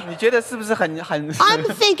then. 你觉得是不是很 I'm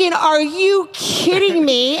thinking, are you kidding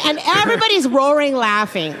me? And everybody's roaring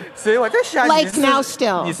laughing. 所以我在想 Like now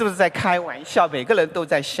still. 你是不是在开玩笑？每个人都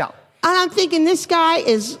在笑。 And I'm thinking this guy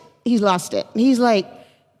he's lost it. He's like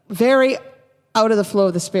very out of the flow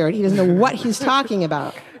of the spirit. He doesn't know what he's talking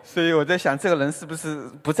about. 所以我在想，这个人是不是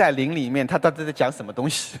不在灵里面？他到底在讲什么东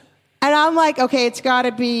西？ And I'm like, okay, it's got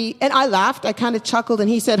to be. And I laughed. I kind of chuckled. And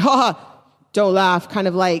he said, don't laugh. Kind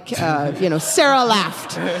of like, Sarah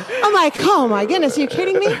laughed. I'm like, oh my goodness, are you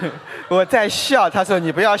kidding me? 我在笑，他说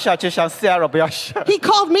你不要笑，就像 Sarah 不要笑。 He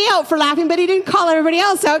called me out for laughing, but he didn't call everybody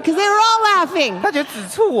else out because they were all laughing. 他就指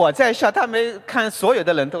出我在笑，他没看所有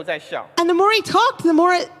的人都在笑。 And the more he talked, the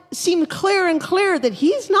more it seemed clearer and clearer that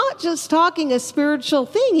he's not just talking a spiritual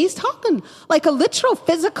thing. He's talking like a literal,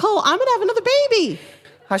 physical, I'm going to have another baby.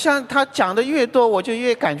 好像他讲的越多，我就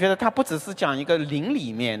越感觉到他不只是讲一个灵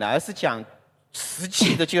里面的，而是讲实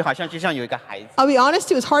际的，就像有一个孩子。 I'll be honest,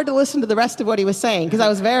 it was hard to listen to the rest of what he was saying because I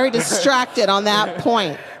was very distracted on that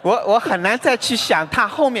point. 我很难再去想他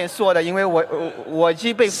后面说的，因为我已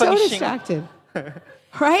经被 So 分心， distracted.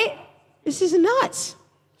 Right? This is nuts.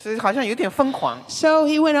 所以好像有点疯狂。 So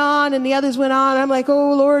he went on and the others went on. I'm like,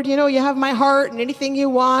 oh, Lord, you have my heart and anything you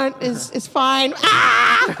want is fine.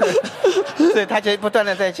 Ah! 所以他就不断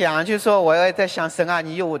的在讲，就是说我也在想神啊，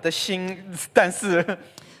你有我的心，但是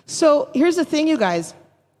So here's the thing, you guys.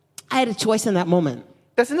 I had a choice in that moment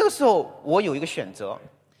但是那个时候我有一个选择，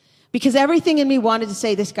 because everything in me wanted to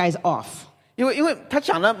say this guy's off. 因为他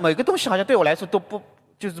讲的每个东西好像对我来说都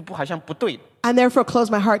好像不对， And therefore close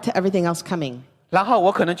my heart to everything else coming. 然后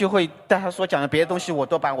我可能就会在他所讲的别的东西，我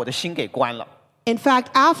都把我的心给关了。 In fact,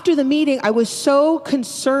 after the meeting, I was so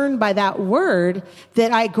concerned by that word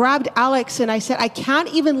that I grabbed Alex and I said, I can't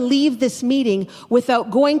even leave this meeting without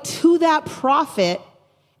going to that prophet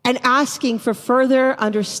and asking for further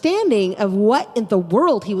understanding of what in the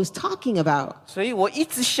world he was talking about. 所以我一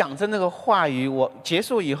直想着那个话语，我结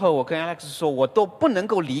束以后，我跟 Alex 说，我都不能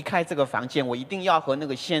够离开这个房间，我一定要和那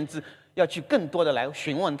个先知要去更多的来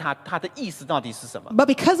询问他的意思到底是什么。 But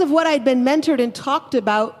because of what I'd been mentored and talked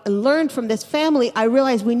about and learned from this family, I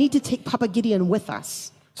realized we need to take Papa Gideon with us.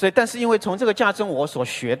 所以，但是因为从这个家中我所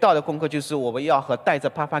学到的功课，就是我们要和带着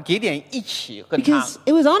爸爸给点一起跟他。 Because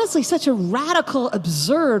it was honestly such a radical,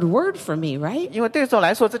 absurd word for me, right? 因为对我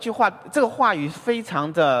来说，这个话语非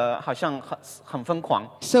常的好像很疯狂。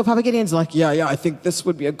 So Papa Gideon's like, yeah, I think this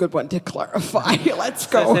would be a good one to clarify. Let's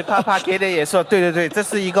所 go. 以爸爸给的也说，对，这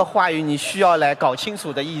是一个话语，你需要来搞清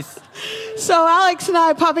楚的意思。 So Alex and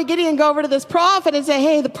I, Papa Gideon, go over to this prophet and say,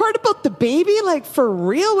 hey, the part about the baby, like for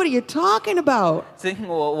real, what are you talking about? 所以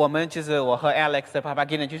我们就是我和 Alex 的爸爸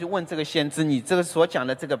给的，就是问这个先知，你这个所讲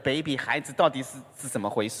的这个 baby 孩子到底是怎么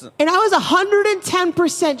回事？ And I was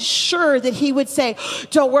 110% sure that he would say,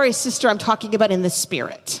 don't worry, sister, I'm talking about in the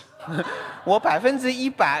spirit. 我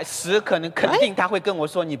110%可能肯定他会跟我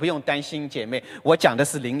说，你不用担心，姐妹，我讲的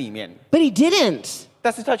是灵里面。 But he didn't.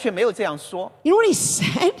 但是他却没有这样说。 You know what he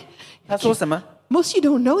said? 他说什么？ Most of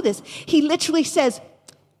you don't know this. He literally says,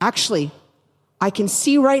 actually, I can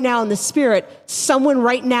see right now in the spirit, someone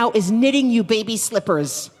right now is knitting you baby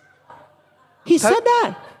slippers. He said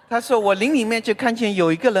that. 他说我灵里面就看见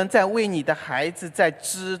有一个人在为你的孩子在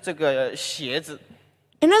织这个鞋子。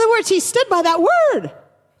 In other words, he stood by that word.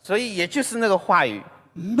 所以也就是那个话语。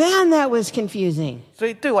 Man, that was confusing. 所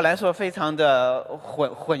以对我来说非常的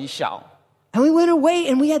混淆。 And we went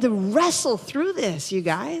away and we had to wrestle through this, you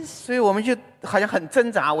guys. 所以我们就好像很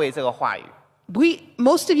挣扎为这个话语。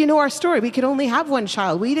most of you know our story. We could only have one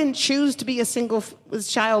child. We didn't choose to be a single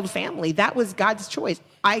child family. That was God's choice.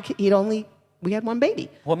 We had one baby.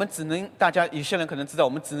 我们只能，大家有些人可能知道，我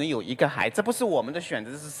们只能有一个孩子，这不是我们的选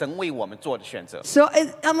择，这是神为我们做的选择。So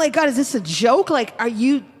I'm like, God, is this a joke? Like,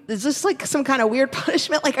 is this like some kind of weird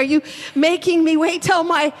punishment? Like, are you making me wait till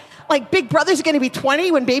my big brother's going to be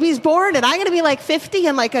 20 when baby's born, and I'm going to be like 50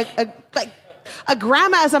 and like a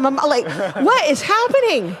grandma as I'm like, what is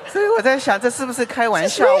happening? 所以我在想，这是不是开玩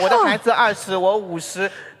笑？ This is real. 我的孩子20，我50，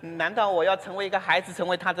难道我要成为一个孩子，成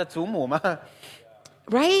为他的祖母吗？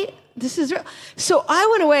 Right? This is real. So I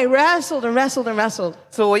went away, wrestled and wrestled and wrestled.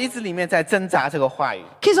 所以我一直里面在挣扎这个话语，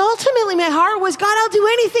 Because ultimately my heart was, God, I'll do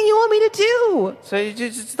anything you want me to do. 所以就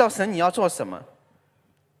知道神你要做什么。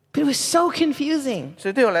 But it was so confusing. 所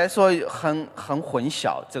以对我来说很混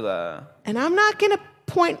淆这个。 And I'm not going to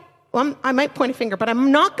point, well, I might point a finger, but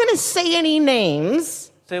I'm not going to say any names.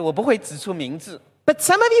 所以我不会指出名字。 But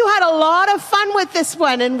some of you had a lot of fun with this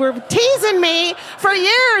one and were teasing me for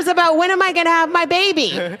years about when am I going to have my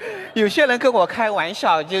baby. 有些人跟我开玩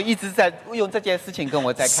笑，就一直在用这件事情跟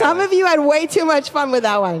我在开玩 Some 笑。 of you had way too much fun with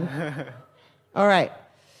that one. All right.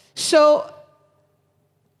 So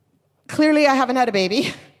clearly I haven't had a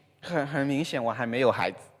baby. 很明显，我还没有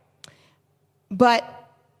孩子。 But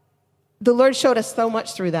the Lord showed us so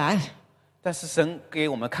much through that. 但是神给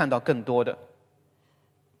我们看到更多的，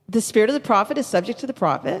 The spirit of the prophet is subject to the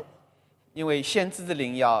prophet. 因为先知的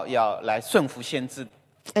灵要来顺服先知。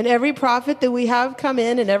 And every prophet that we have come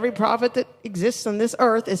in and every prophet that exists on this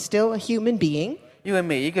earth is still a human being. 因为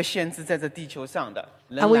每一个先知在这地球上的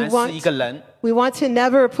And 仍 we 然是一个人， want to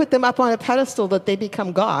never put them up on a pedestal that they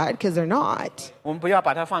become God, because they're not. 我们不要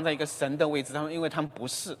把它放在一个神的位置上，因为他们不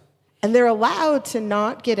是， And they're allowed to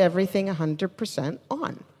not get everything 100%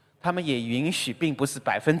 on. 他们也允许，并不是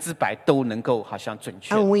100%都能够好像准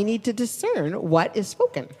确， And we need to discern what is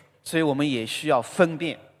spoken. 所以我们也需要分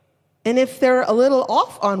辨。 And if they're a little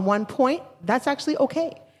off on one point, that's actually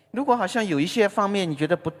okay. 如果好像有一些方面你觉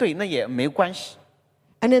得不对，那也没关系。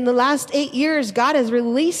 And in the last 8 years, God has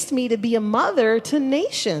released me to be a mother to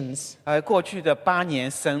nations. 过去的8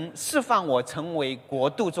年，神释放我成为国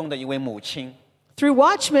度中的一位母亲。 Through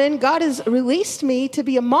Watchmen, God has released me to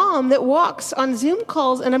be a mom that walks on Zoom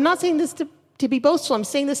calls. And I'm not saying this to be boastful. I'm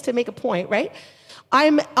saying this to make a point, right?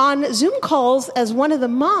 I'm on Zoom calls as one of the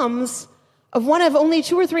moms of one of only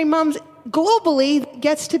 2 or 3 moms globally that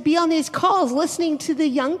gets to be on these calls listening to the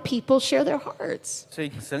young people share their hearts. 所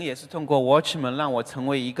以神也是通过 Watchman 让我成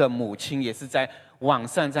为一个母亲，也是在网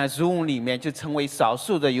上在 Zoom 里面就成为少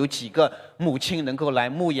数的有几个母亲能够来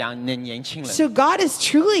牧养年轻人。 So God has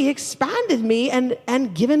truly expanded me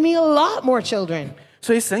and given me a lot more children.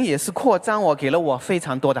 所以神也是扩张我，给了我非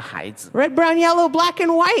常多的孩子。 Red, brown, yellow, black, and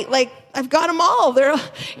white. Like, I've got them all. They're,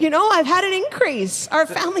 I've had an increase. Our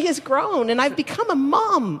family has grown, and I've become a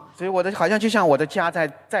mom. 所以我的好像就像我的家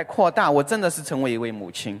在扩大，我真的是成为一位母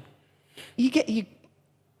亲。 You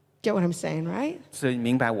get what I'm saying, right? 所以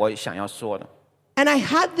明白我想要说的。 And I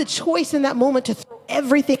had the choice in that moment to throw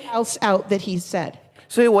everything else out that he said.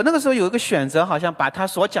 所以我那个时候有一个选择，好像把他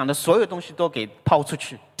所讲的所有东西都给抛出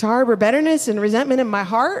去， To harbor bitterness and resentment in my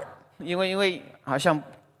heart. 因为好像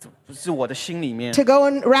不是我的心里面。 To go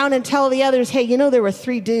around and tell the others, hey, there were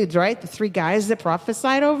 3 dudes, right? The 3 guys that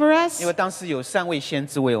prophesied over us. 因为当时有3位先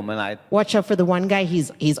知为我们来， Watch out for the one guy.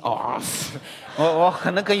 He's off. 我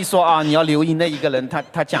可能可以说啊，你要留意那一个人，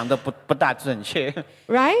他讲的不大准确，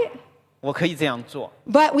 Right? 我可以这样做。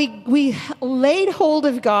 But we laid hold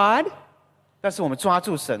of God. 但是我们抓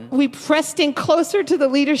住神， We pressed in closer to the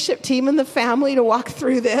leadership team and the family to walk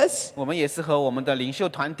through this. 我们也是和我们的领袖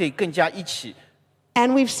团队更加一起。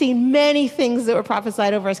 And we've seen many things that were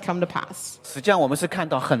prophesied over us come to pass. 实际上，我们是看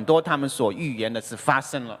到很多他们所预言的是发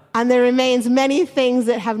生了， And there remains many things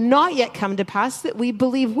that have not yet come to pass that we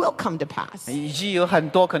believe will come to pass. 以及有很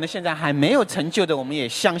多可能现在还没有成就的，我们也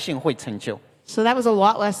相信会成就。 So that was a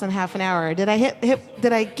lot less than half an hour. Did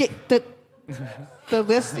I get the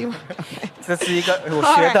list? Okay. 这是一个我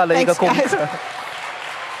学到了一个功 All right, 课 thanks,。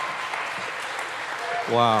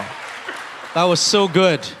 Wow. That was so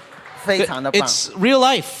good. 非常的棒。 It's real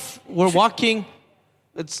life. We're walking.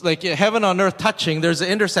 It's like heaven on earth touching. There's an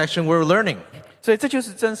intersection. We're learning. 所以这就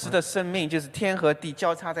是真实的生命，就是天和地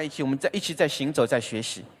交叉在一起，我们在一起在行走，在学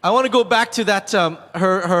习。 I want to go back to that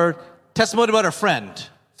her testimony about her friend,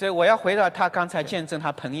 所以我要回到他刚才见证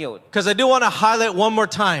他朋友， because I do want to highlight one more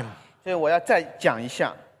time 所以我要再讲一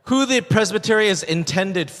下， who the presbytery is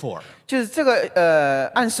intended for. 就是这个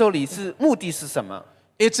按手礼是目的是什么？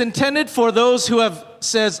 It's intended for those who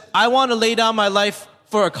says, I want to lay down my life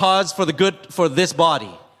for a cause for the good for this body.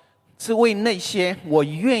 是为那些我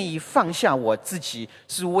愿意放下我自己，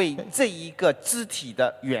是为这一个肢体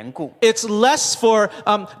的缘故。It's less for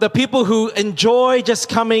the people who enjoy just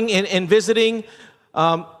coming and visiting.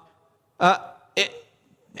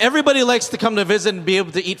 Everybody likes to come to visit and be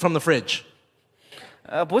able to eat from the fridge.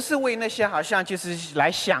 不是为那些好像就是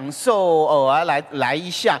来享受，偶尔来一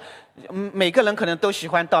下。每个人可能都喜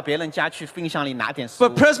欢到别人家去冰箱里拿点食物。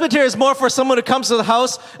But Presbytery is more for someone who comes to the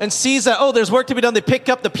house and sees that, oh, there's work to be done. They pick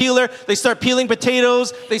up the peeler, they start peeling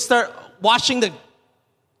potatoes, they start washing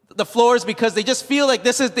the floors because they just feel like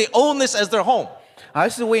they own this as their home. 而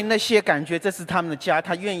是为那些感觉这是他们的家，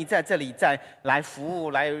他愿意在这里再来服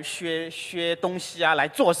务、来削东西啊、来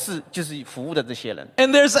做事，就是服务的这些人。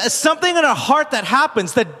And there's something in our heart that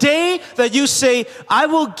happens the day that you say, I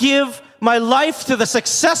will give my life to the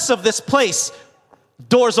success of this place,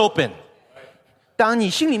 doors open. 当你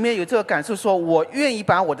心里面有这个感受，说我愿意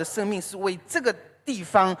把我的生命是为这个地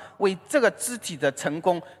方、为这个肢体的成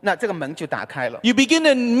功，那这个门就打开了。You begin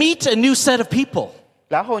to meet a new set of people.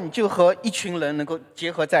 然后你就和一群人能够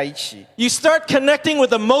结合在一起。You start connecting with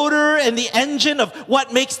the motor and the engine of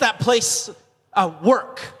what makes that place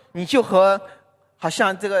work. 你就和好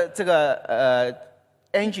像这个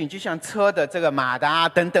engine 就像车的这个马达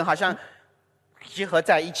等等，好像结合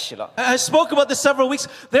在一起了。I spoke about this several weeks.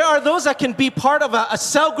 There are those that can be part of a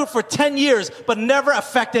cell group for 10 years but never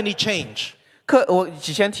affect any change. 我以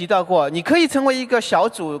前提到过，你可以成为一个小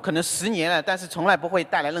组，可能10年了，但是从来不会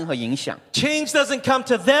带来任何影响。Change doesn't come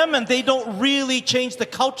to them, and they don't really change the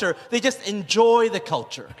culture. They just enjoy the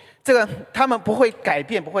culture. 这个他们不会改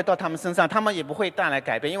变，不会到他们身上，他们也不会带来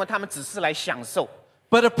改变，因为他们只是来享受。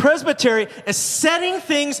But a presbytery is setting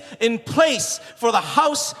things in place for the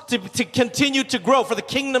house to continue to grow, for the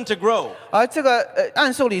kingdom to grow. 而这个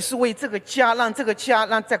按手礼是为这个家，让这个家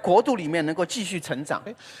让在国度里面能够继续成长。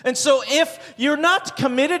And so if you're not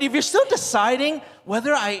committed, if you're still deciding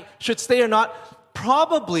whether I should stay or not,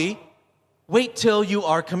 probably wait till you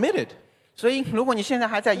are committed. 所以如果你现在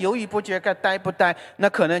还在犹豫不决该待不待，那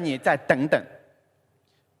可能你再等等。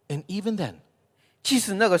And even then, 即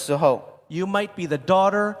使那个时候， you might be the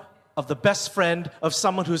daughter of the best friend of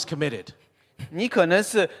someone who's committed. 你可能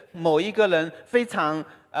是某一个人非常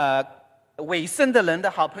委身的人的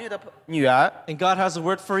好朋友的女儿。And God has a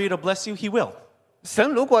word for you to bless you, He will. 神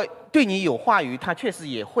如果对你有话语，他确实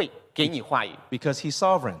也会给你话语， Because He's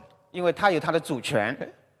sovereign. 因為他有他的主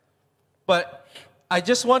權。But I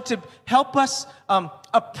just want to help us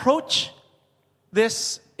approach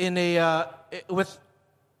this in with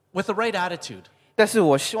the right attitude. 但是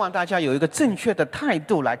我希望大家有一個正確的態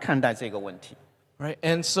度來看待這個問題。Right,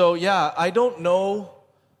 and so I don't know.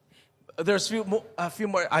 There's a few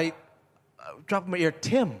more. I dropped my ear.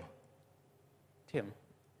 Tim,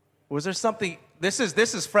 was there something? This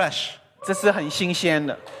is fresh. 這是很新鮮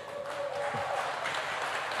的。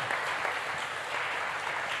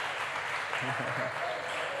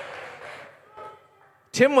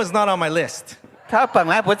Tim was not on my list, 他本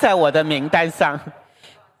來不在我的名單上，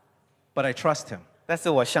 but I trust him. 但是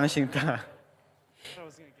我相信他。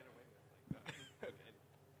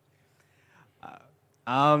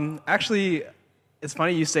Actually, it's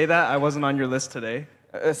funny you say that. I wasn't on your list today.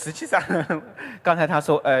 實際上，剛才他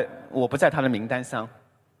說，我不在他的名單上。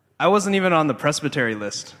I wasn't even on the Presbytery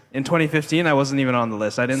list. In 2015, I wasn't even on the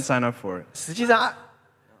list. I didn't sign up for it. 實際上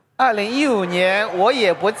，2015年我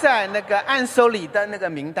也不在那個按手禮的那個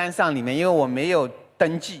名單上裡面，因為我沒有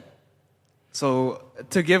登記。So,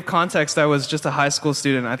 to give context, I was just a high school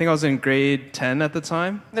student. I think I was in grade 10 at the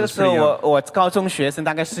time. 那 So, 個 it's 時候 pretty young. 我高中學生，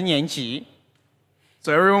大概10年級。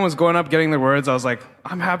 So everyone was going up getting their words. I was like,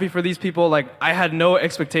 I'm happy for these people. Like, I had no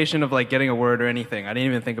expectation of like getting a word or anything. I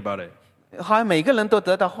didn't even think about it. 好像每個人都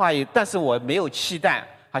得到話語，但是我沒有期待，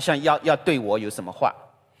好像要對我有什麼話。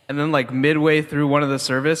 And then like midway through one of the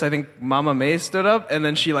service, I think Mama May stood up and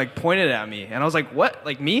then she like pointed at me. And I was like, what?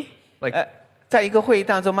 Like me? Like, 在一個會議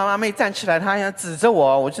當中，媽媽妹站起來，她想指着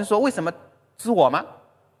我，我就說：為什麼是我嗎？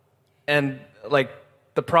 and like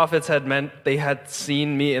the prophets they had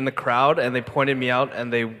seen me in the crowd and they pointed me out and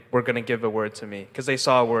they were going to give a word to me because they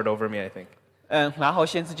saw a word over me, I think. 然後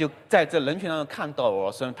先知就在這人群當中看到我，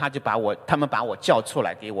所以他們把我叫出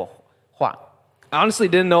來給我話。 I honestly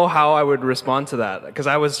didn't know how I would respond to that because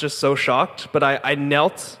I was just so shocked. But I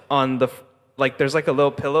knelt on there's like a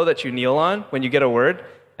little pillow that you kneel on when you get a word,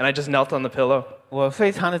 and I just knelt on the pillow. 我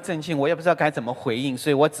非常的震驚，我也不知道該怎麼回應，所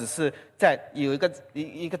以我只是在有一個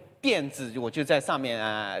墊子，我就在上面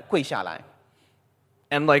跪下來。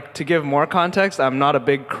 And like to give more context, I'm not a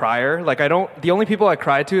big crier. Like the only people I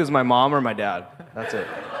cry to is my mom or my dad. That's it.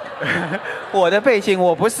 我的背景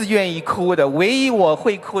我不是願意哭的，唯一我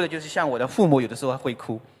會哭的就是像我的父母有的時候會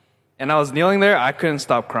哭。And I was kneeling there, I couldn't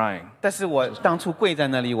stop crying. 但是我当初跪在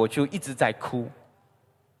那里，我就一直在哭。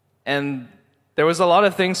 And there was a lot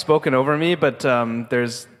of things spoken over me, but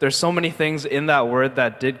there's so many things in that word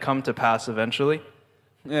that did come to pass eventually.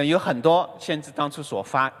 有很多先知当初所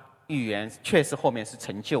发预言，确实后面是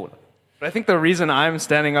成就了。 But I think the reason I'm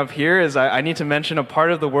standing up here is I need to mention a part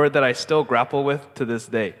of the word that I still grapple with to this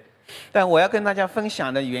day. 但我要跟大家分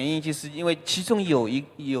享的原因，就是因为其中有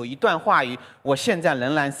一段话语，我现在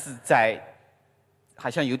仍然是在好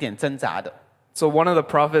像有点挣扎的。 So one of the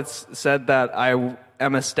prophets said that I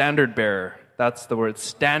am a standard bearer. That's the word,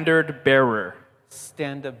 standard bearer.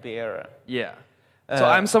 Standard bearer. Yeah. So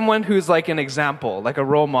I'm someone who's like an example, like a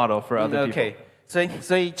role model for other people. OK，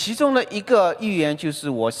 所以其中的一个预言就是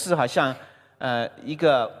我是好像一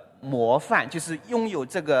个模范，就是拥有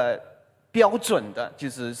这个标准的，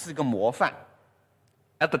是个模范。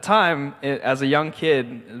 At the time, as a young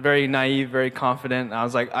kid, very naive, very confident, I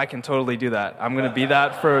was like, I can totally do that. I'm going to be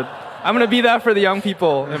that for the young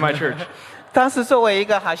people in my church. 当时作为一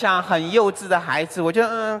个好像很幼稚的孩子，我觉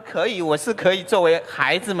得可以，我是可以作为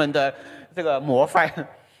孩子们的这个模范。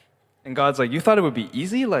 And God's like, you thought it would be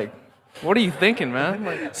easy? Like, what are you thinking,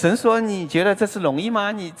 man? 神说：“你觉得这是容易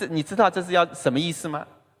吗？你知道这是要什么意思吗？”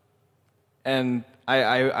 And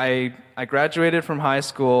I graduated from high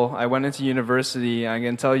school. I went into university. I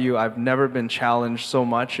can tell you, I've never been challenged so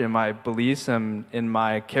much in my beliefs and in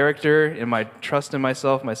my character, in my trust in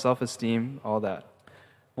myself, my self-esteem, all that.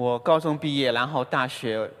 我高中毕业，然后大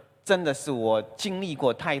学，真的是我经历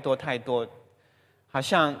过太多，好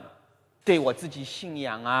像对我自己信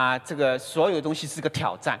仰啊，这个所有东西是个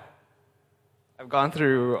挑战。 I've gone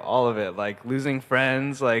through all of it, like losing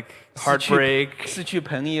friends, like heartbreak, 失去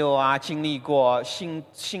朋友啊，经历过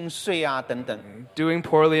心碎啊等等。 doing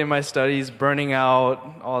poorly in my studies, burning out,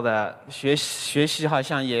 all that. 学习好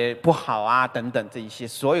像也不好啊等等，这一些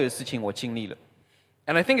所有的事情我经历了。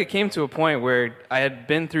 And I think it came to a point where I had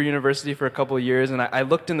been through university for a couple of years, and I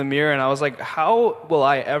looked in the mirror and I was like, how will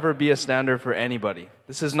I ever be a standard for anybody?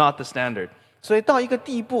 This is not the standard. 所以到一个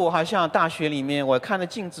地步，好像大学里面，我看着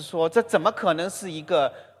镜子说：“这怎么可能是一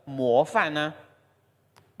个模范呢？”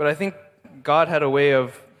 But I think God had a way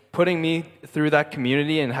of putting me through that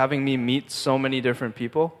community and having me meet so many different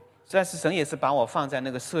people. 但是神也是把我放在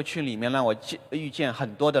那个社区里面，让我遇见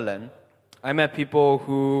很多的人。 I met people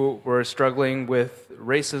who were struggling with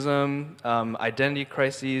racism, identity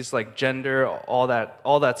crises, like gender, all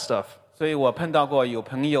that stuff. 所以我碰到过有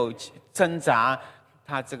朋友挣扎，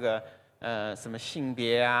他这个什么性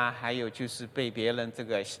别啊，还有就是被别人这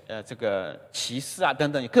个歧视啊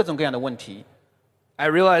等等，有各种各样的问题。 I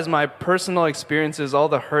realized my personal experiences, all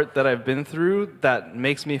the hurt that I've been through that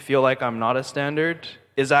makes me feel like I'm not a standard,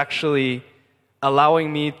 is actually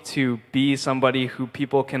allowing me to be somebody who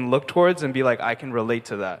people can look towards and be like, I can relate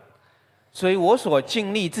to that. 所以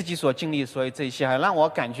自己所经历的所有这些，还让我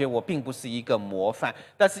感觉我并不是一个模范。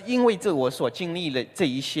但是因为我所经历的这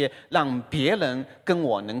一些，让别人跟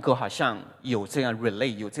我能够好像有这样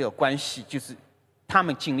relate， 有这个关系，就是他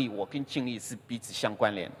们经历，我跟经历是彼此相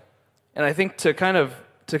关联的。 And I think to kind of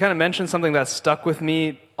mention something that stuck with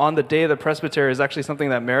me on the day of the Presbytery is actually something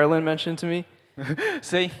that Marilyn mentioned to me.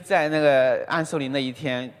 所以在那个按手礼那一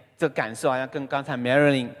天，这感受好像跟刚才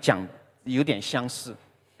Marilyn 讲有点相似。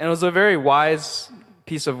 And it was a very wise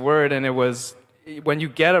piece of word, and it was, when you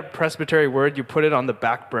get a presbytery word, you put it on the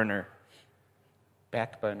back burner.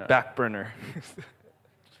 Back burner， Back burner.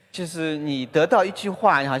 就是你得到一句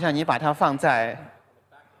话，好像你把它放在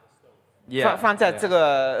Yeah. 放在这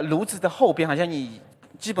个炉子的后边，好像你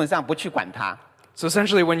基本上不去管它。 So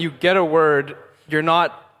essentially, when you get a word,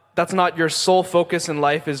 that's not your sole focus in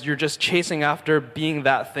life, is you're just chasing after being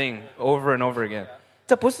that thing over and over again.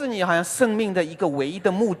 这不是你好像生命的一个唯一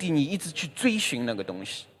的目的，你一直去追寻那个东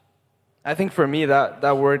西。 I think for me,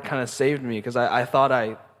 that word kind of saved me, because I thought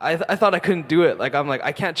I couldn't do it. Like, I'm like,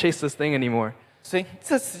 I can't chase this thing anymore. 所以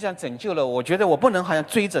这实际上拯救了我，我觉得我不能好像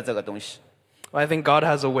追着这个东西。 I think God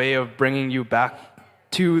has a way of bringing you back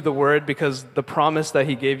to the word, because the promise that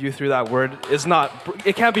he gave you through that word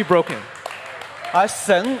it can't be broken. 而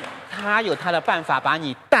神他有他的办法，把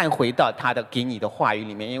你带回到他的给你的话语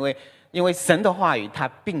里面，因为神的话语他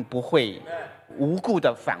并不会无故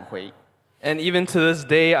的返回。 And even to this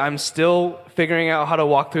day, I'm still figuring out how to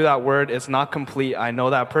walk through that word. It's not complete. I know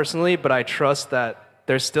that personally, but I trust that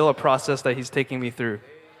there's still a process that he's taking me through.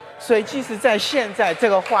 所以即使在现在这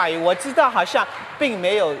个话语，我知道好像并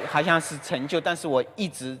没有好像是成就，但是我一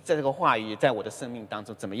直在这个话语在我的生命当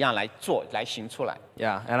中怎么样来做来行出来。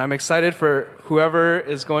 Yeah, and I'm excited for whoever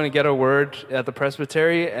is going to get a word at the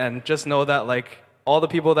Presbytery, and just know that, like, all the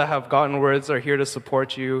people that have gotten words are here to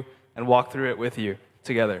support you and walk through it with you.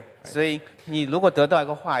 together. 所以你如果得到一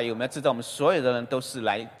个话语，我们要知道我们所有的人都是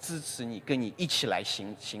来支持你，跟你一起来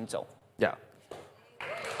行走。 Yeah.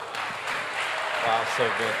 Wow, so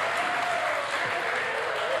good.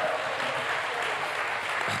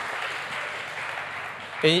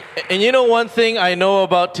 And you know one thing I know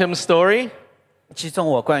about Tim's story? 其中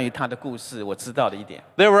我关于他的故事，我知道的一点，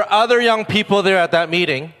 There were other young people there at that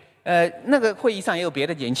meeting, 那个会议上也有别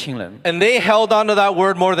的年轻人， and they held on to that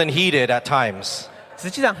word more than he did at times.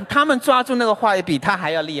 实际上他们抓住那个话语比他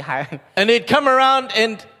还要厉害， And they'd come around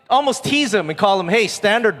and almost tease him and call him, hey,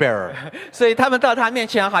 standard bearer. 所以他们到他面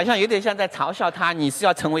前，好像有点像在嘲笑他，你是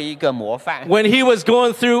要成为一个模范。 When he was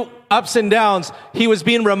going through ups and downs, he was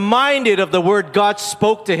being reminded of the word God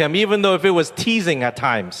spoke to him, even though if it was teasing at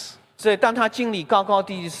times. 所以当他经历高高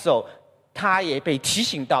低低的时候，他也被提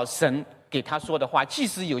醒到神给他说的话，即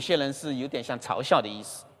使有些人是有点像嘲笑的意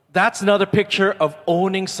思。 That's another picture of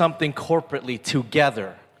owning something corporately together.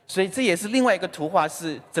 所以这也是另外一个图画，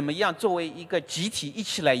是怎么样作为一个集体一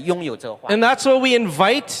起来拥有这个话。 And that's what we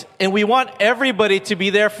invite, and we want everybody to be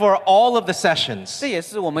there for all of the sessions. 这也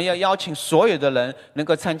是我们要邀请所有的人能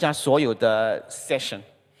够参加所有的 session。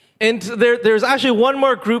 And there's actually one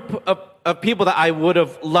more group of people that I would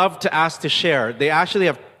have loved to ask to share.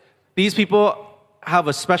 These people have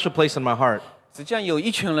a special place in my heart. 实际上有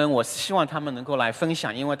一群人，我是希望他们能够来分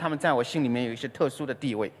享，因为他们在我心里面有一些特殊的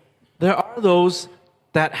地位。 There are those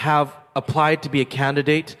that have applied to be a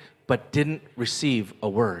candidate but didn't receive a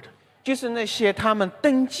word. 就是那些他们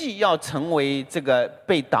登记要成为这个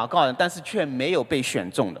被祷告人，但是却没有被选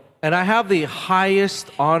中的。 And I have the highest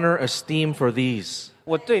honor, esteem for these,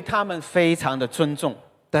 我对他们非常的尊重，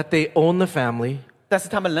 that they own the family, 但是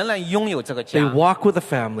他们仍然拥有这个 they 家， walk with the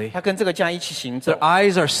family, 他跟这个家一起行走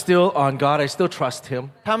their，eyes are still on God, I still trust Him.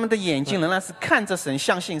 他们的眼睛仍然是看着神，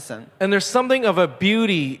相信神， And there's something of a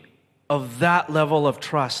beauty of that level of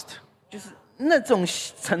trust. 就是那种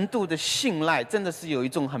程度的信赖，真的是有一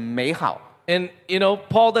种很美好。 And,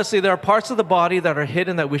 Paul does say there are parts of the body that are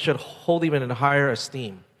hidden that we should hold even in higher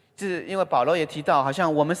esteem. 就是因为保罗也提到，好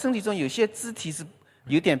像我们身体中有些肢体是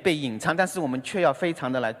有点被隐藏，但是我们却要非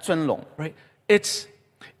常的来尊荣。 Right?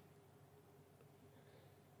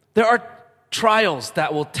 There are trials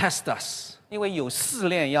that will test us. 因为有试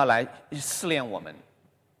炼要来试炼我们。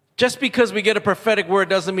 Just because we get a prophetic word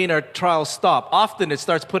doesn't mean our trials stop. Often it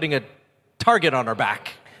starts putting a target on our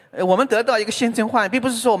back. 我们得到一个先知话语，并不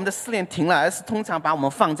是说我们的试炼停了，而是通常把我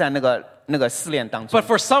们放在那个试炼当中。 But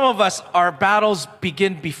for some of us, our battles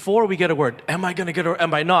begin before we get a word. Am I going to get a word?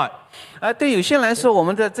 Am I not? 对有些人来说，我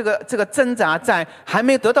们的这个挣扎在还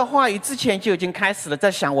没得到话语之前就已经开始了，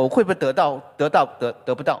在想我会不会得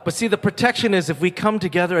不到。 But see, the protection is if we come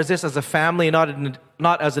together as this as a family,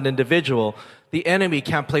 not as an individual, the enemy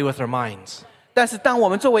can't play with our minds. 但是当我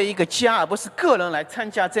们作为一个家，而不是个人来参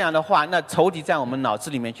加这样的话，那仇敌在我们脑子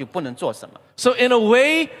里面就不能做什么。 So in a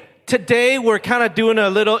way, today we're kind of doing a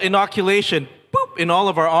little inoculation, boop, in all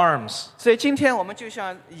of our arms. 所以今天我们就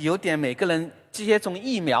像有点每个人接种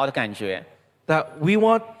疫苗的感觉， That we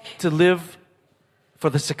want to live for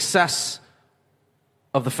the success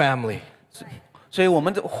of the family. 所以我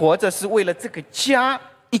们活着是为了这个家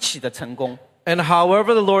一起的成功。 And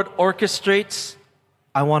however the Lord orchestrates,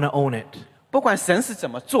 I want to own it. 不管神是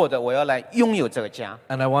怎么做的，我要来拥有这个家，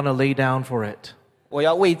 And I want to lay down for it. 我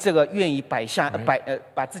要为这个愿意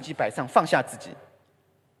把自己摆上，放下自己。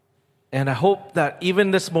 And I hope that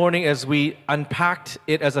even this morning, as we unpacked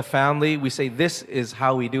it as a family, we say, this is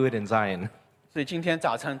how we do it in Zion. 所以今天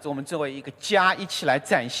早晨，我们作为一个家一起来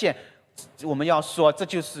展现，我们要说，这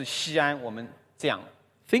就是西安，我们这样，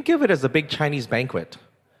 Think of it as a big Chinese banquet.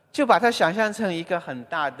 就把它想象成一个很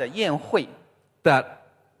大的宴会， That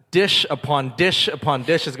dish upon dish upon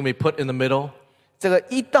dish is going to be put in the middle. 这个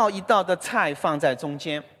一道一道的菜放在中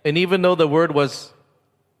间。 And even though the word was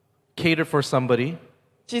catered for somebody,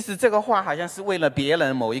 即使这个话好像是为了别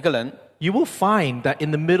人某一个人， you will find that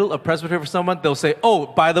in the middle of Presbytery for someone, they'll say, oh,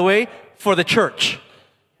 by the way, for the church.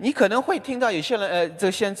 你可能会听到有些人，这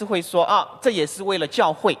个先知会说啊，这也是为了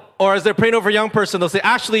教会。 Or as they're praying over a young person, they'll say,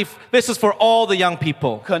 actually, this is for all the young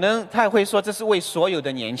people. 可能他也会说，这是为所有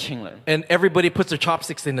的年轻人。 And everybody puts their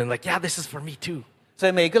chopsticks in and like, yeah, this is for me too. 所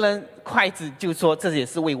以每个人筷子就说，这也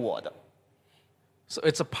是为我的。 So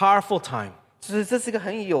it's a powerful time. 就是这是一个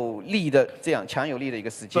很有力的这样强有力的一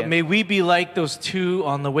个时 But 间。 may we be like those two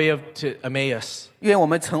on the way to Emmaus. 愿我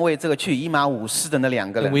们成为这个去以马忤斯的那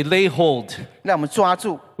两个 And 人， we lay hold. 让我们抓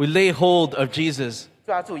住 We lay hold of Jesus,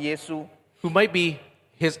 抓住耶稣。 who might be,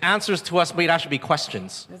 his answers to us might actually be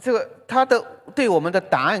questions. 这个他的对我们的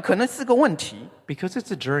答案可能是个问题， Because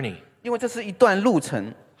it's a journey. 因为这是一段路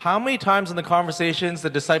程。How many times in the conversations the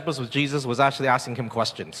disciples with Jesus was actually asking him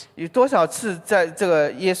questions? 有多少次在这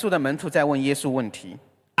个耶稣的门徒在问耶稣问题？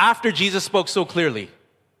 After Jesus spoke so clearly,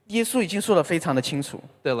 耶稣已经说得非常的清楚，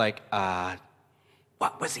 they're like,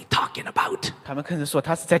 what was he talking about? 他们更是说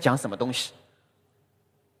他是在讲什么东西。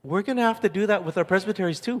 We're going to have to do that with our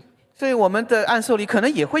presbyteries too. 所以我们的按受里可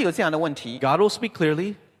能也会有这样的问题。 God will speak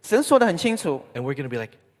clearly, 神说得很清楚， and we're going to be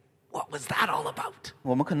like, what was that all about?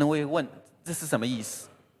 我们可能会问这是什么意思？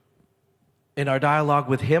 In our dialogue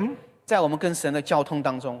with him, 在我们跟神的交通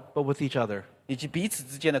当中， but with each other. 以及彼此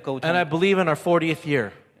之间的沟 And I 通， believe in our 40th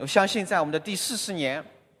year, 我相信在我们的第40年，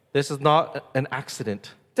 this is not an accident,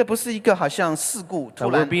 这不是一个好像事故 that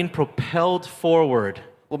突 we're 然， being propelled forward,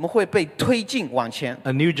 我们会被推进往前，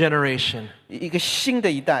 a new generation, 一个新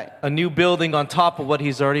的一代， a new building on top of what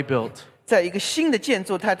he's already built, 在一个新的建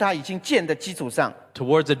筑，他已经建的基础上，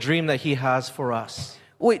 towards a dream that he has for us.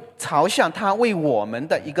 朝向他为我们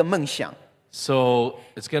的一个梦想。 So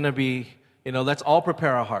it's going to be, let's all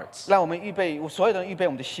prepare our hearts. 让我们预备，所有人预备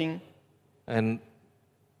我们的心。 And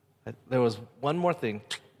there was one more thing,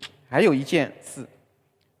 还有一件事，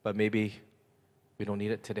 but maybe we don't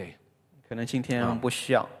need it today. 可能今天不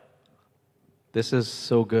需要， This is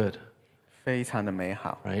so good, 非常的美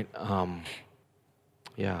好。 right?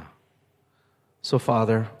 Yeah. So,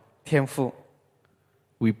 Father, 天父，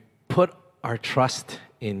 we put our trust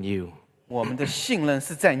in you. 我们的信任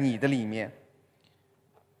是在你的里面，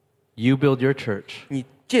 You build your church, 你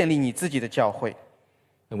建立你自己的教会，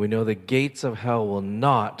 and we know the gates of hell will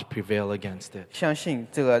not prevail against it. 相信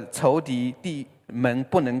这个仇敌地门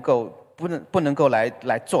不能够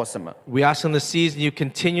来做什么。 We ask in the season you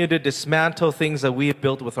continue to dismantle things that we have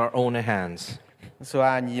built with our own hands, 说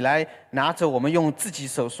啊，你来拿走我们用自己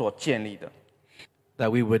手所建立的， that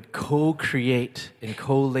we would co-create and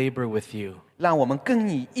co-labor with you, 让我们跟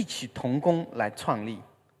你一起同工来创立，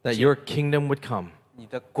 that your kingdom would come 你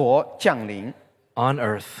的国降临 on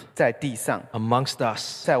earth 在地上， amongst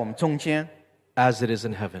us 在我们中间， as it is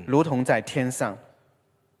in heaven. 如同在天上。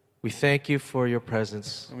 We thank you for your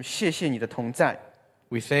presence. 我们谢谢你的同在，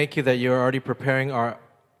 We thank you that you're already preparing our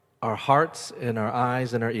hearts and our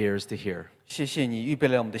eyes and our ears to hear. 谢谢你预备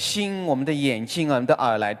了我们的心、我们的眼睛、我们的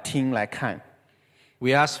耳来听来看。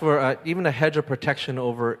 We ask for even a hedge of protection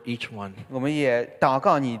over each one. 我们也祷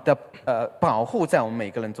告你的保护在我们每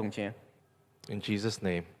个人中间。 In Jesus'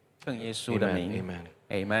 name. 奉耶稣的 Amen. 名 Amen.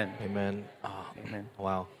 ，Amen。 Amen. Oh, Amen.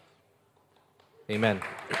 wow. Amen.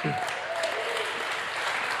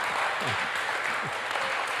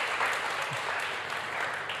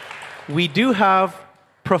 We do have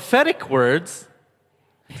prophetic words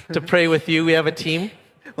to pray with you. We have a team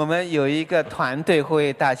我们有一个团队会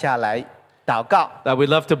为大家来祷告， that we'd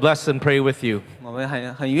love to bless and pray with you. 我们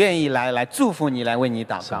很愿意来祝福你，来为你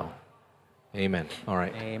祷告。 Amen. All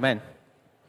right. Amen。